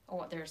now?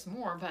 Oh, there's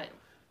more, but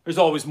there's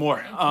always more.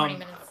 in 20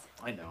 minutes.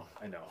 I know.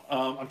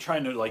 I'm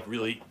trying to, like,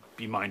 really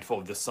be mindful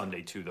of this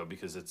Sunday too, though,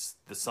 because it's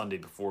the Sunday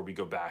before we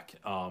go back,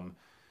 and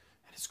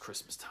it's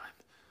Christmas time.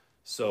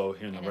 So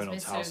here in the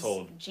Reynolds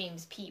household,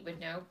 James Pete would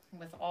know,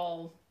 with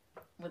all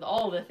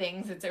the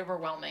things, it's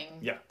overwhelming.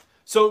 Yeah.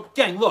 So,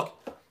 gang, look,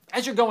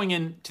 as you're going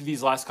into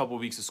these last couple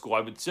of weeks of school, I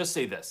would just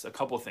say a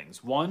couple of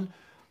things. One,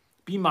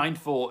 be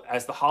mindful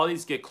as the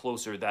holidays get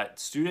closer that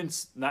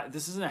students,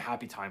 this isn't a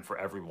happy time for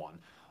everyone.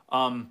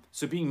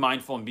 So being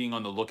mindful and being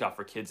on the lookout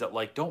for kids that,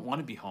 like, don't want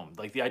to be home.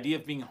 Like, the idea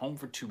of being home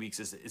for 2 weeks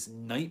is a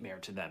nightmare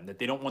to them, that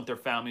they don't want their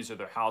families or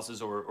their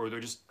houses, or they're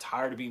just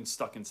tired of being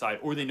stuck inside,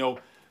 or they know,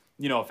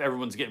 if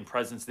everyone's getting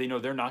presents, they know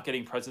they're not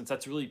getting presents.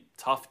 That's really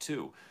tough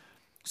too.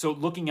 So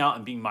looking out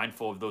and being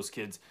mindful of those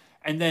kids.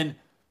 And then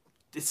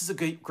this is a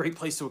great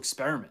place to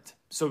experiment.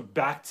 So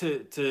back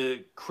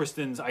to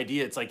Kristen's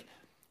idea, it's like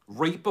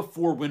right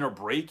before winter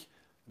break,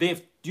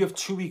 you have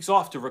 2 weeks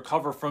off to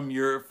recover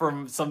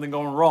from something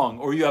going wrong,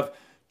 or you have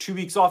 2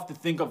 weeks off to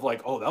think of,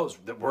 like, oh,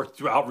 that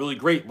worked out really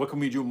great. What can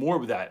we do more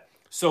with that?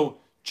 So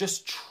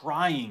just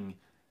trying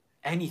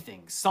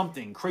anything,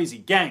 something crazy.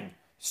 Gang,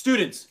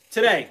 students,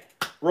 today,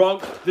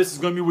 this is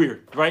going to be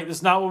weird, right? This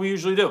is not what we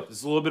usually do. This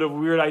is a little bit of a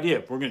weird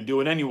idea. We're going to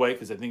do it anyway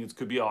because I think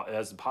it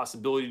has the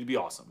possibility to be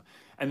awesome.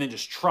 And then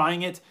just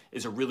trying it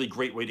is a really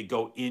great way to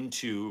go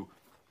into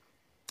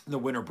the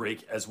winter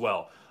break as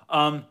well.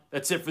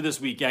 That's it for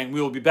this week, gang.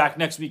 We will be back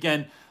next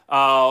weekend,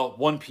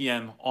 1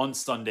 p.m. on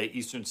Sunday,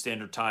 Eastern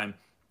Standard Time.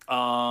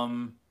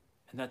 And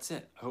that's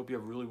it. I hope you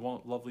have a really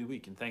lovely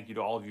week. And thank you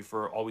to all of you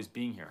for always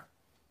being here.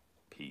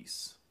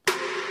 Peace.